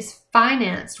house is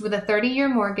financed with a 30-year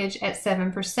mortgage at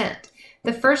 7%.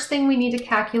 The first thing we need to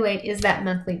calculate is that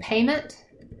monthly payment.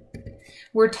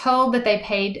 We're told that they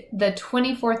paid the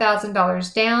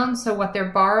 $24,000 down, so what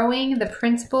they're borrowing, the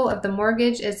principal of the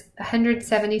mortgage, is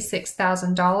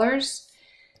 $176,000.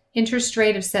 Interest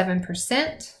rate of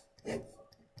 7%.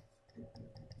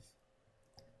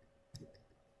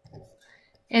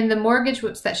 And the mortgage,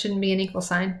 whoops, that shouldn't be an equal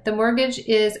sign. The mortgage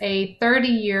is a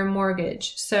 30-year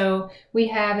mortgage, so we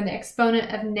have an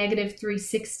exponent of negative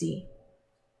 360.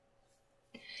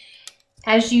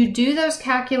 As you do those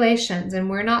calculations, and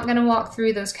we're not going to walk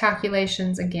through those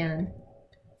calculations again,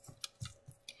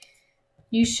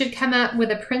 you should come up with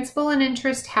a principal and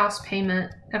interest house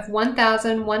payment of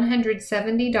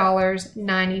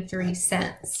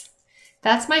 $1,170.93.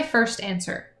 That's my first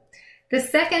answer. The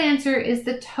second answer is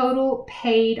the total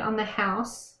paid on the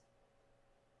house.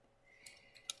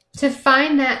 To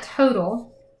find that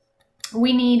total,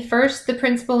 we need first the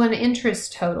principal and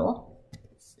interest total.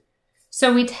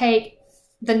 So we take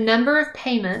the number of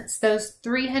payments, those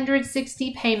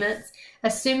 360 payments,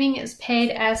 assuming it's paid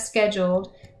as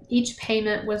scheduled, each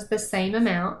payment was the same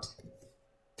amount.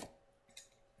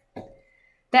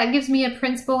 That gives me a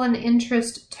principal and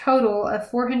interest total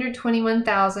of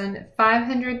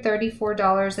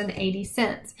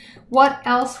 $421,534.80. What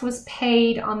else was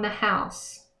paid on the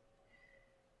house?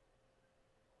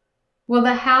 Well,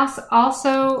 the house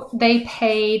also, they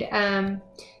paid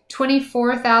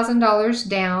 $24,000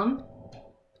 down.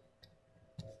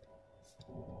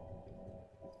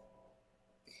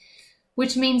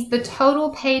 Which means the total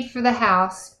paid for the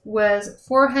house was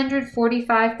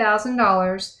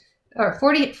 $445,000, or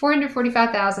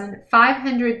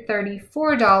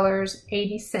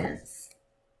 $445,534.80.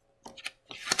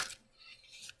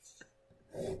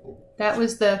 That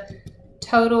was the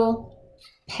total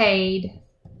paid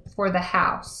for the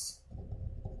house.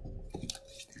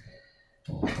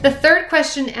 The third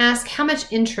question asks how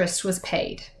much interest was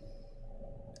paid.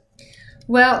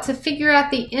 Well, to figure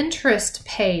out the interest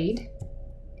paid,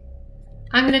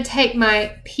 I'm going to take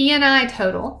my P&I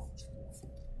total,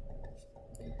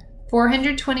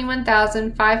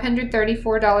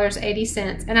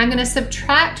 $421,534.80, and I'm going to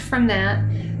subtract from that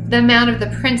the amount of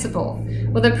the principal.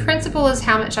 Well, the principal is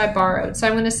how much I borrowed, so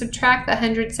I'm going to subtract the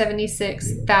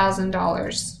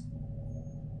 $176,000.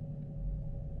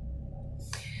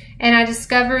 And I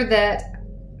discover that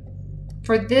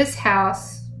for this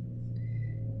house,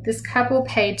 this couple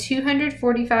paid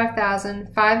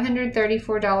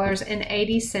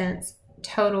 $245,534.80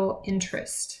 total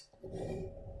interest.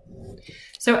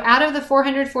 So out of the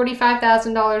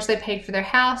 $445,000 they paid for their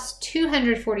house,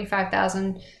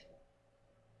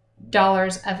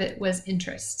 $245,000 of it was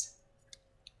interest.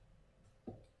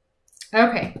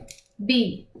 Okay,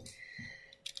 B.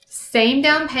 Same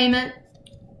down payment,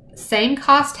 same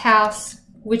cost house,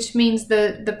 which means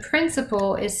the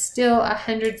principal is still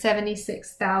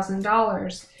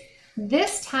 $176,000.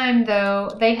 This time,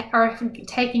 though, they are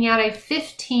taking out a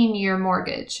 15-year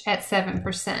mortgage at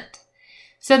 7%.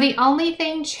 So the only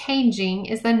thing changing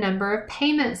is the number of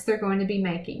payments they're going to be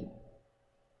making.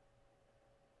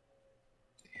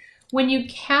 When you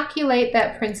calculate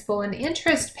that principal and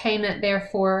interest payment,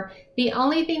 therefore, the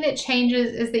only thing that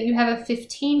changes is that you have a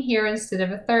 15 here instead of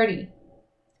a 30.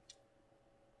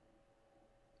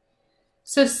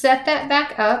 So set that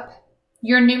back up.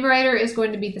 Your numerator is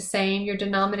going to be the same. Your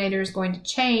denominator is going to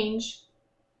change.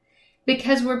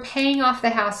 Because we're paying off the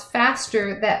house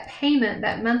faster, that payment,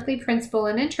 that monthly principal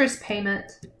and interest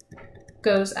payment,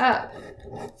 goes up.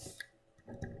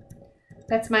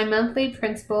 That's my monthly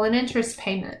principal and interest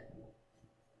payment.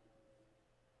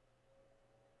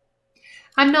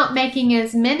 I'm not making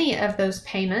as many of those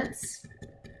payments.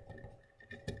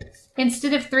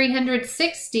 Instead of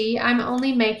 360, I'm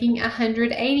only making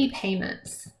 180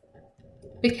 payments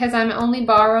because I'm only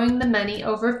borrowing the money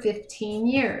over 15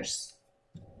 years.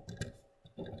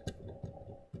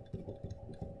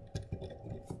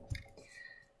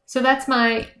 So that's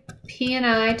my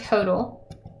P&I total,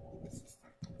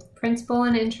 principal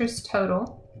and interest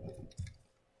total.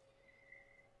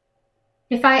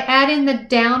 If I add in the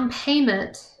down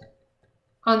payment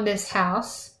on this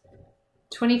house,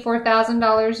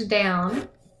 $24,000 down,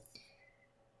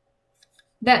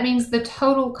 that means the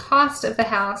total cost of the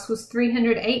house was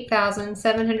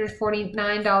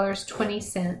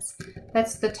 $308,749.20.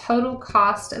 That's the total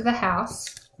cost of the house.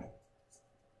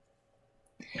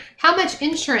 How much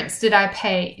insurance did I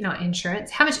pay? Not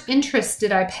insurance. How much interest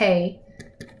did I pay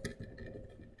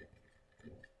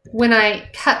when I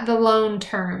cut the loan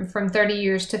term from 30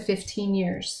 years to 15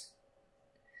 years?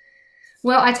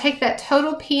 Well, I take that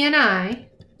total P&I,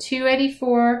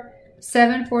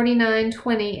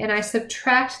 $284,749.20, and I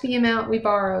subtract the amount we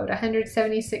borrowed,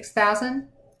 $176,000,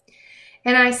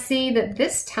 and I see that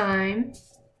this time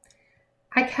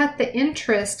I cut the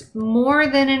interest more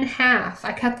than in half.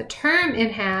 I cut the term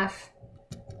in half,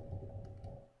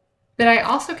 but I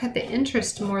also cut the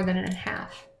interest more than in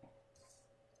half.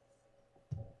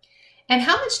 And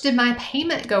how much did my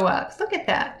payment go up? Look at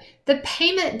that. The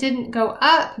payment didn't go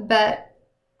up, but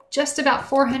just about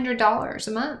 $400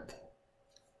 a month.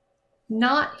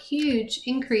 Not huge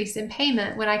increase in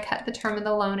payment when I cut the term of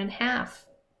the loan in half.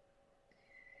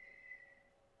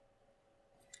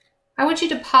 I want you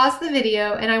to pause the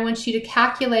video and I want you to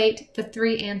calculate the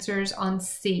three answers on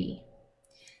C.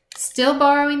 Still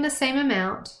borrowing the same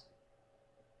amount.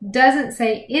 Doesn't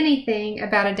say anything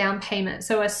about a down payment,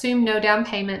 so assume no down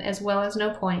payment as well as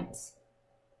no points.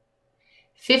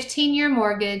 15-year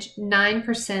mortgage,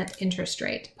 9% interest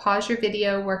rate. Pause your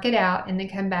video, work it out, and then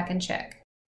come back and check.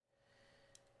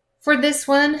 For this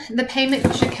one, the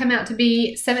payment should come out to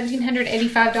be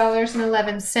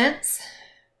 $1,785.11.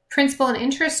 Principal and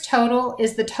interest total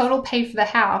is the total paid for the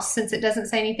house, since it doesn't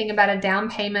say anything about a down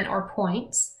payment or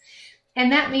points.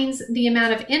 And that means the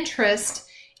amount of interest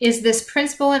is this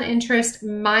principal and interest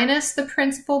minus the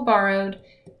principal borrowed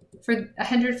for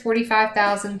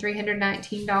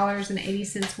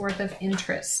 $145,319.80 worth of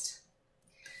interest.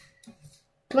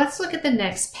 Let's look at the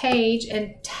next page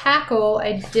and tackle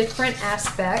a different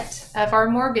aspect of our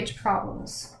mortgage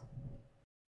problems.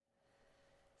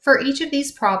 For each of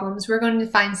these problems, we're going to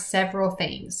find several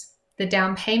things. The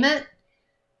down payment,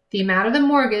 the amount of the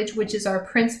mortgage, which is our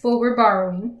principal we're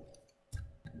borrowing,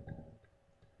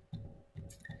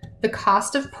 the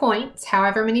cost of points,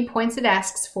 however many points it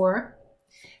asks for,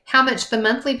 how much the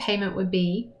monthly payment would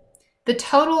be, the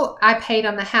total I paid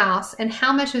on the house, and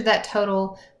how much of that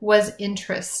total was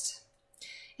interest.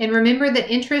 And remember that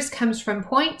interest comes from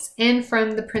points and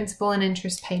from the principal and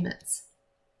interest payments.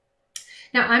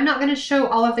 Now, I'm not going to show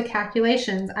all of the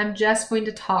calculations. I'm just going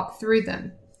to talk through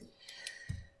them.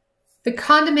 The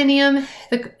condominium,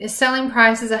 the selling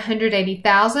price is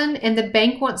 $180,000 and the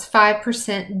bank wants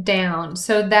 5% down.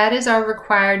 So that is our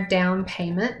required down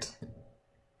payment.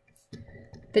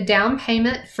 The down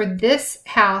payment for this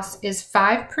house is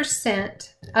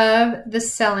 5% of the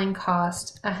selling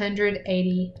cost,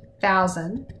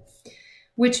 $180,000,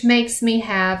 which makes me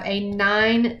have a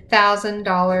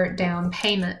 $9,000 down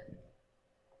payment.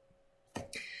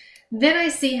 Then I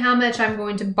see how much I'm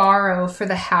going to borrow for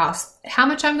the house. How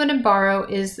much I'm going to borrow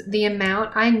is the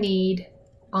amount I need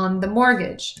on the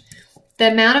mortgage.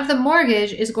 The amount of the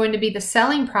mortgage is going to be the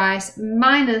selling price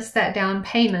minus that down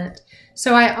payment.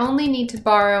 So I only need to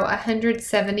borrow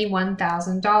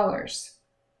 $171,000.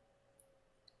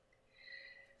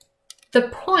 The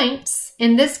points,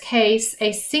 in this case,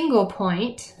 a single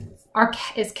point,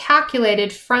 is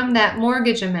calculated from that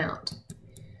mortgage amount.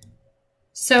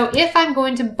 So if I'm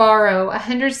going to borrow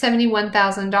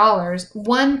 $171,000,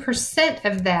 1%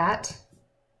 of that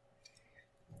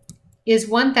is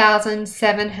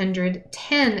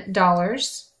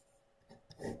 $1,710.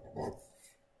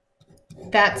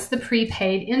 That's the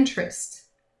prepaid interest.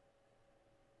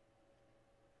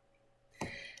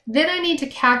 Then I need to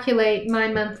calculate my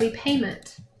monthly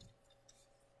payment.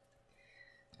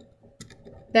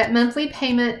 That monthly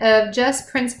payment of just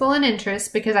principal and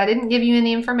interest, because I didn't give you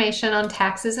any information on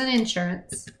taxes and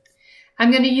insurance.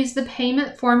 I'm going to use the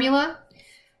payment formula.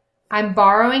 I'm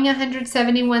borrowing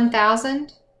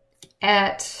 $171,000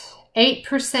 at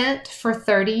 8% for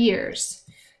 30 years.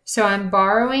 So I'm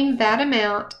borrowing that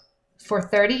amount for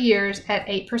 30 years at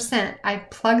 8%. I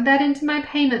plug that into my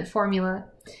payment formula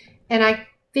and I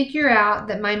figure out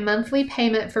that my monthly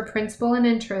payment for principal and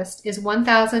interest is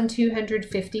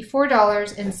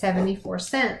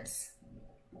 $1,254.74.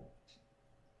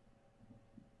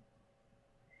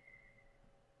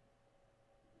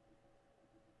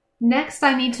 Next,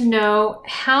 I need to know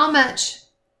how much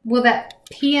will that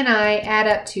P&I add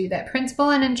up to, that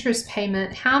principal and interest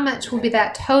payment, how much will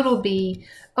that total be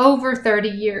over 30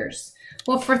 years?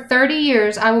 Well, for 30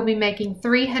 years, I will be making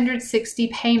 360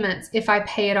 payments if I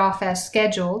pay it off as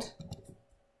scheduled,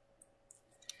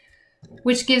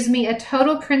 which gives me a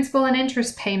total principal and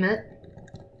interest payment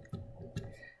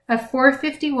of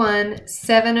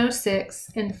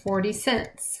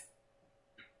 $451,706.40.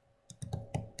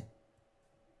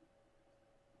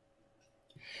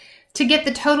 To get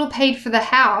the total paid for the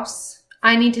house,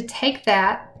 I need to take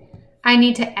that, I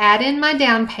need to add in my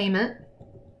down payment,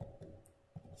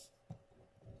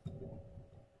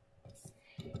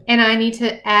 and I need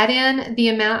to add in the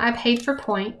amount I paid for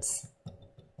points.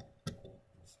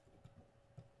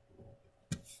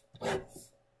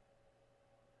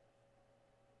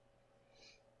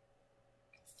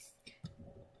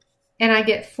 And I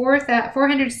get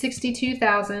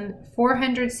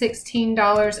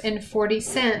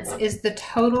 $462,416.40 is the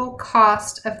total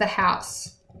cost of the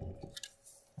house.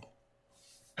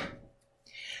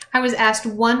 I was asked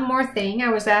one more thing. I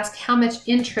was asked how much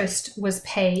interest was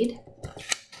paid.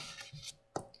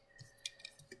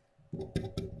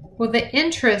 Well, the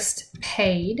interest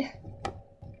paid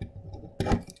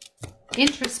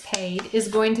is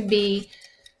going to be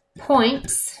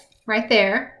points right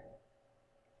there,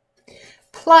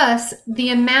 plus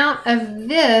the amount of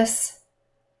this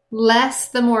less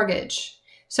the mortgage.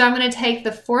 So I'm going to take the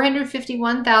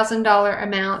 $451,000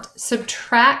 amount,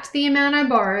 subtract the amount I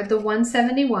borrowed, the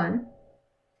 $171,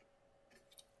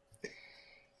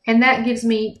 and that gives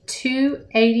me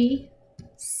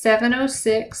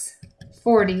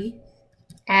 $287.06.40.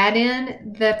 Add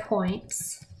in the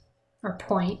points, or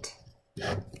point,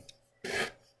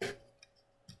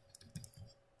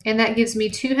 and that gives me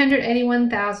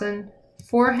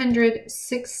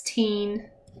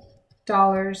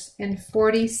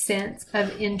 $281,416.40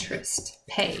 of interest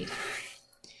paid.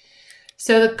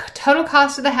 So the total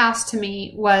cost of the house to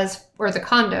me was, or the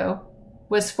condo,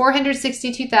 was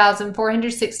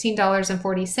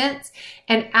 $462,416.40,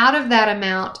 and out of that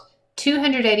amount,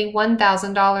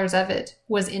 $281,000 of it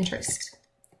was interest,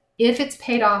 if it's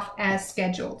paid off as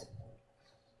scheduled.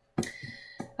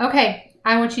 Okay,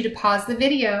 I want you to pause the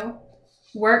video,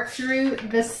 work through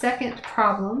the second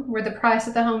problem where the price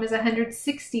of the home is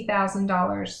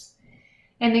 $160,000,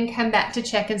 and then come back to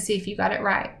check and see if you got it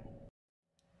right.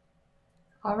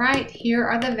 All right, here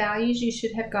are the values you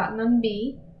should have gotten on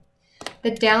B.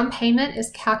 The down payment is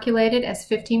calculated as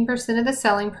 15% of the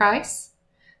selling price.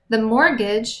 The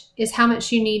mortgage is how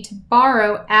much you need to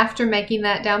borrow after making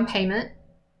that down payment.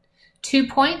 2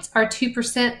 points are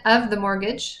 2% of the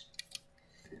mortgage.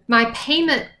 My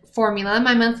payment formula,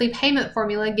 my monthly payment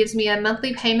formula, gives me a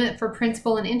monthly payment for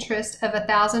principal and interest of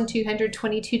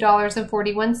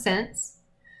 $1,222.41.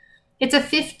 It's a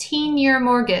 15-year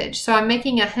mortgage, so I'm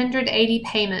making 180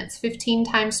 payments, 15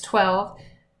 times 12,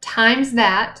 times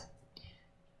that.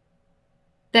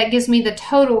 That gives me the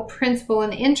total principal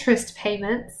and interest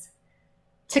payments.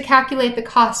 To calculate the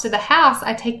cost of the house,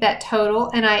 I take that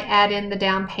total and I add in the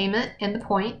down payment and the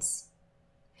points.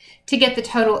 To get the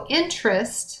total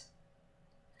interest,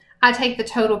 I take the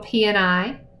total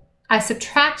P&I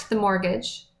subtract the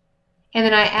mortgage, and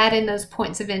then I add in those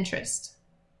points of interest.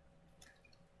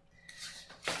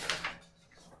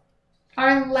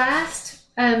 Our last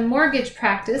mortgage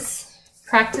practice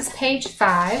page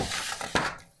 5,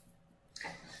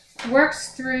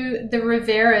 works through the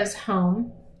Rivera's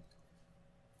home.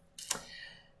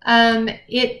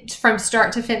 It from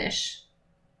start to finish,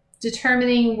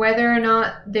 determining whether or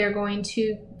not they're going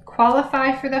to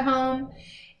qualify for the home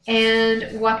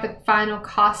and what the final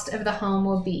cost of the home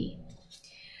will be.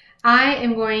 I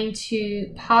am going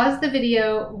to pause the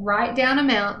video, write down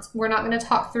amounts. We're not going to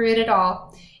talk through it at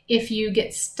all. If you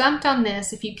get stumped on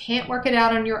this, if you can't work it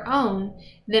out on your own,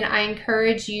 then I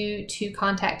encourage you to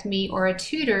contact me or a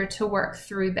tutor to work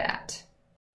through that.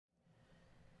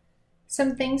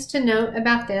 Some things to note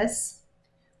about this.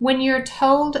 When you're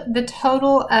told the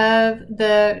total of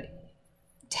the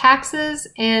taxes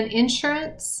and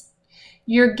insurance,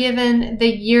 you're given the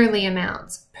yearly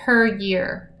amounts per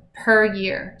year.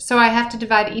 So I have to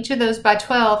divide each of those by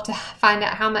 12 to find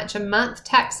out how much a month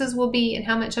taxes will be and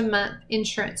how much a month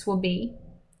insurance will be.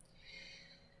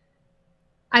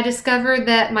 I discovered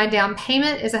that my down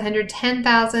payment is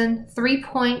 $110,000, 3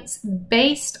 points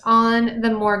based on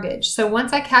the mortgage. So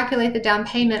once I calculate the down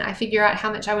payment, I figure out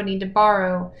how much I would need to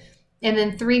borrow, and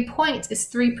then 3 points is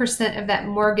 3% of that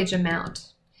mortgage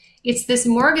amount. It's this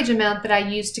mortgage amount that I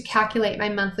use to calculate my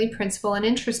monthly principal and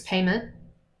interest payment.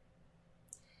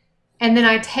 And then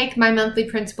I take my monthly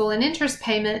principal and interest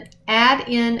payment, add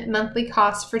in monthly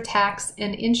costs for tax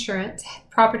and insurance,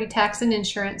 property tax and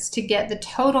insurance, to get the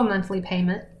total monthly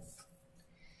payment.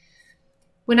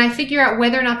 When I figure out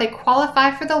whether or not they qualify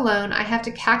for the loan, I have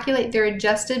to calculate their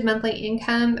adjusted monthly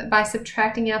income by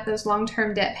subtracting out those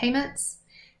long-term debt payments,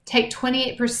 take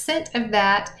 28% of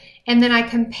that, and then I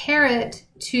compare it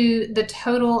to the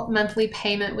total monthly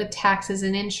payment with taxes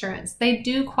and insurance. They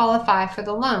do qualify for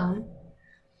the loan.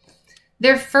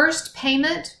 Their first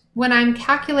payment, when I'm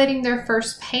calculating their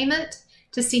first payment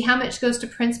to see how much goes to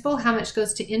principal, how much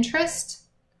goes to interest,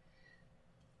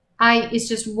 it's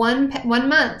just one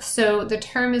month, so the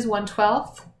term is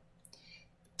 1/12.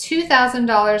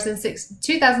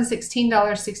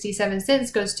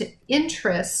 $2,016.67 goes to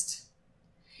interest,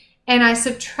 and I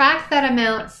subtract that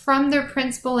amount from their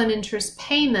principal and interest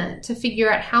payment to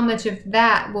figure out how much of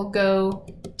that will go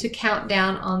to count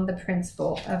down on the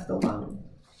principal of the loan.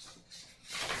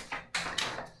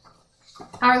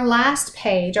 Our last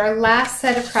page, our last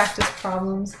set of practice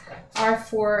problems are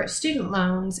for student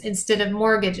loans instead of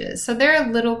mortgages. So they're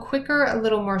a little quicker, a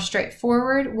little more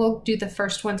straightforward. We'll do the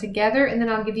first one together, and then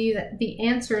I'll give you the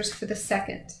answers for the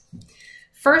second.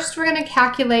 First, we're going to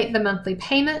calculate the monthly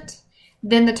payment,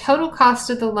 then the total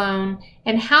cost of the loan,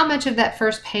 and how much of that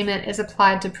first payment is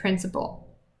applied to principal.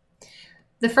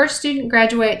 The first student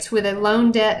graduates with a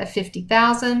loan debt of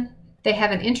 $50,000. They have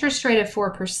an interest rate of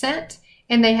 4%.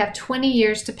 And they have 20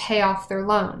 years to pay off their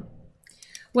loan.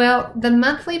 Well, the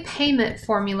monthly payment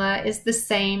formula is the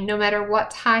same no matter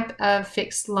what type of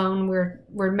fixed loan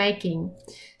we're making.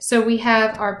 So we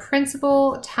have our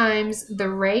principal times the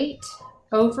rate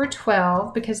over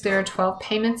 12, because there are 12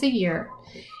 payments a year.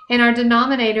 And our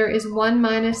denominator is 1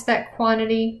 minus that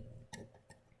quantity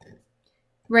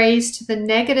raised to the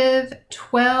negative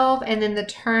 12 and then the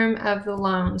term of the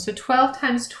loan. So 12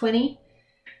 times 20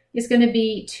 is going to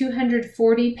be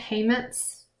 240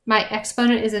 payments. My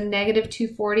exponent is a negative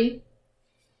 240.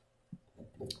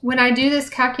 When I do this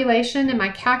calculation in my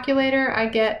calculator, I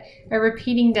get a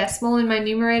repeating decimal in my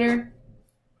numerator.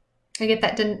 I get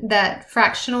that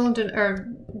fractional or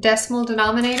decimal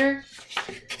denominator.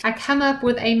 I come up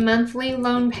with a monthly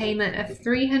loan payment of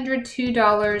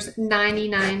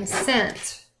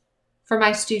 $302.99 for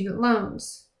my student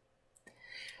loans.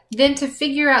 Then to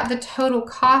figure out the total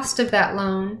cost of that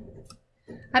loan,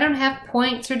 I don't have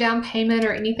points or down payment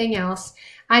or anything else.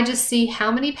 I just see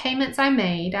how many payments I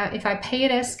made. If I pay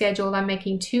it as scheduled, I'm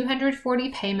making 240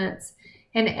 payments,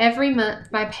 and every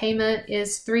month my payment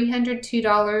is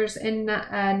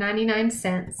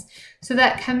 $302.99. So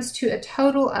that comes to a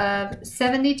total of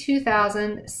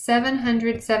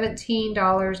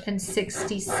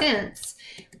 $72,717.60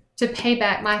 to pay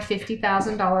back my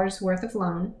 $50,000 worth of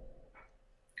loan.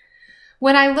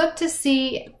 When I look to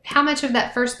see how much of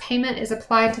that first payment is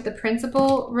applied to the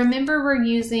principal, remember we're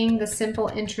using the simple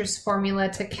interest formula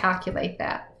to calculate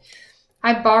that.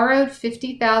 I borrowed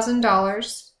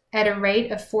 $50,000 at a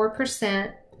rate of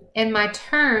 4%, and my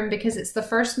term, because it's the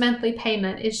first monthly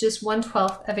payment, is just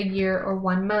 1/12 of a year or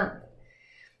 1 month.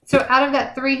 So out of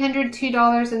that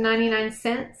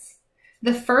 $302.99,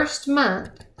 the first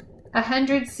month,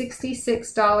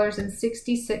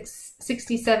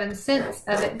 $166.67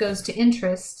 of it goes to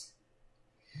interest,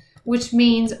 which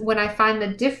means when I find the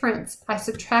difference, I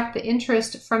subtract the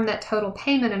interest from that total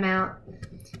payment amount.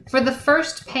 For the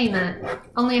first payment,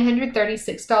 only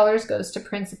 $136 goes to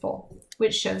principal,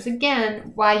 which shows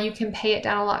again why you can pay it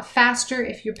down a lot faster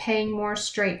if you're paying more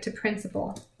straight to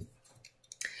principal.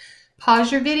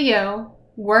 Pause your video,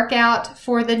 work out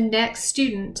for the next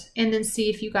student, and then see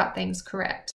if you got things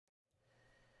correct.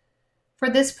 For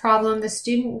this problem, the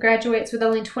student graduates with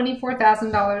only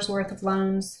 $24,000 worth of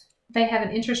loans. They have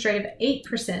an interest rate of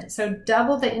 8%, so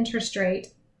double the interest rate,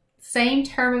 same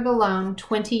term of the loan,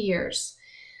 20 years.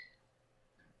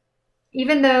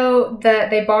 Even though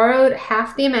they borrowed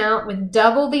half the amount with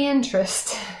double the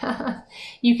interest,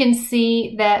 you can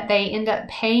see that they end up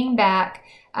paying back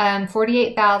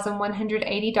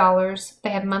 $48,180. They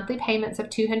have monthly payments of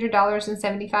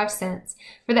 $200.75.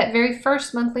 For that very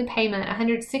first monthly payment,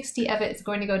 $160 of it is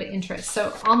going to go to interest.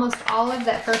 So almost all of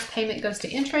that first payment goes to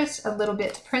interest, a little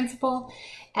bit to principal.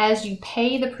 As you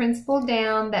pay the principal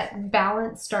down, that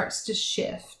balance starts to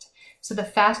shift. So the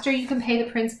faster you can pay the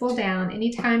principal down,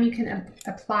 anytime you can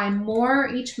apply more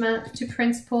each month to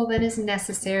principal than is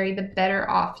necessary, the better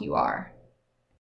off you are.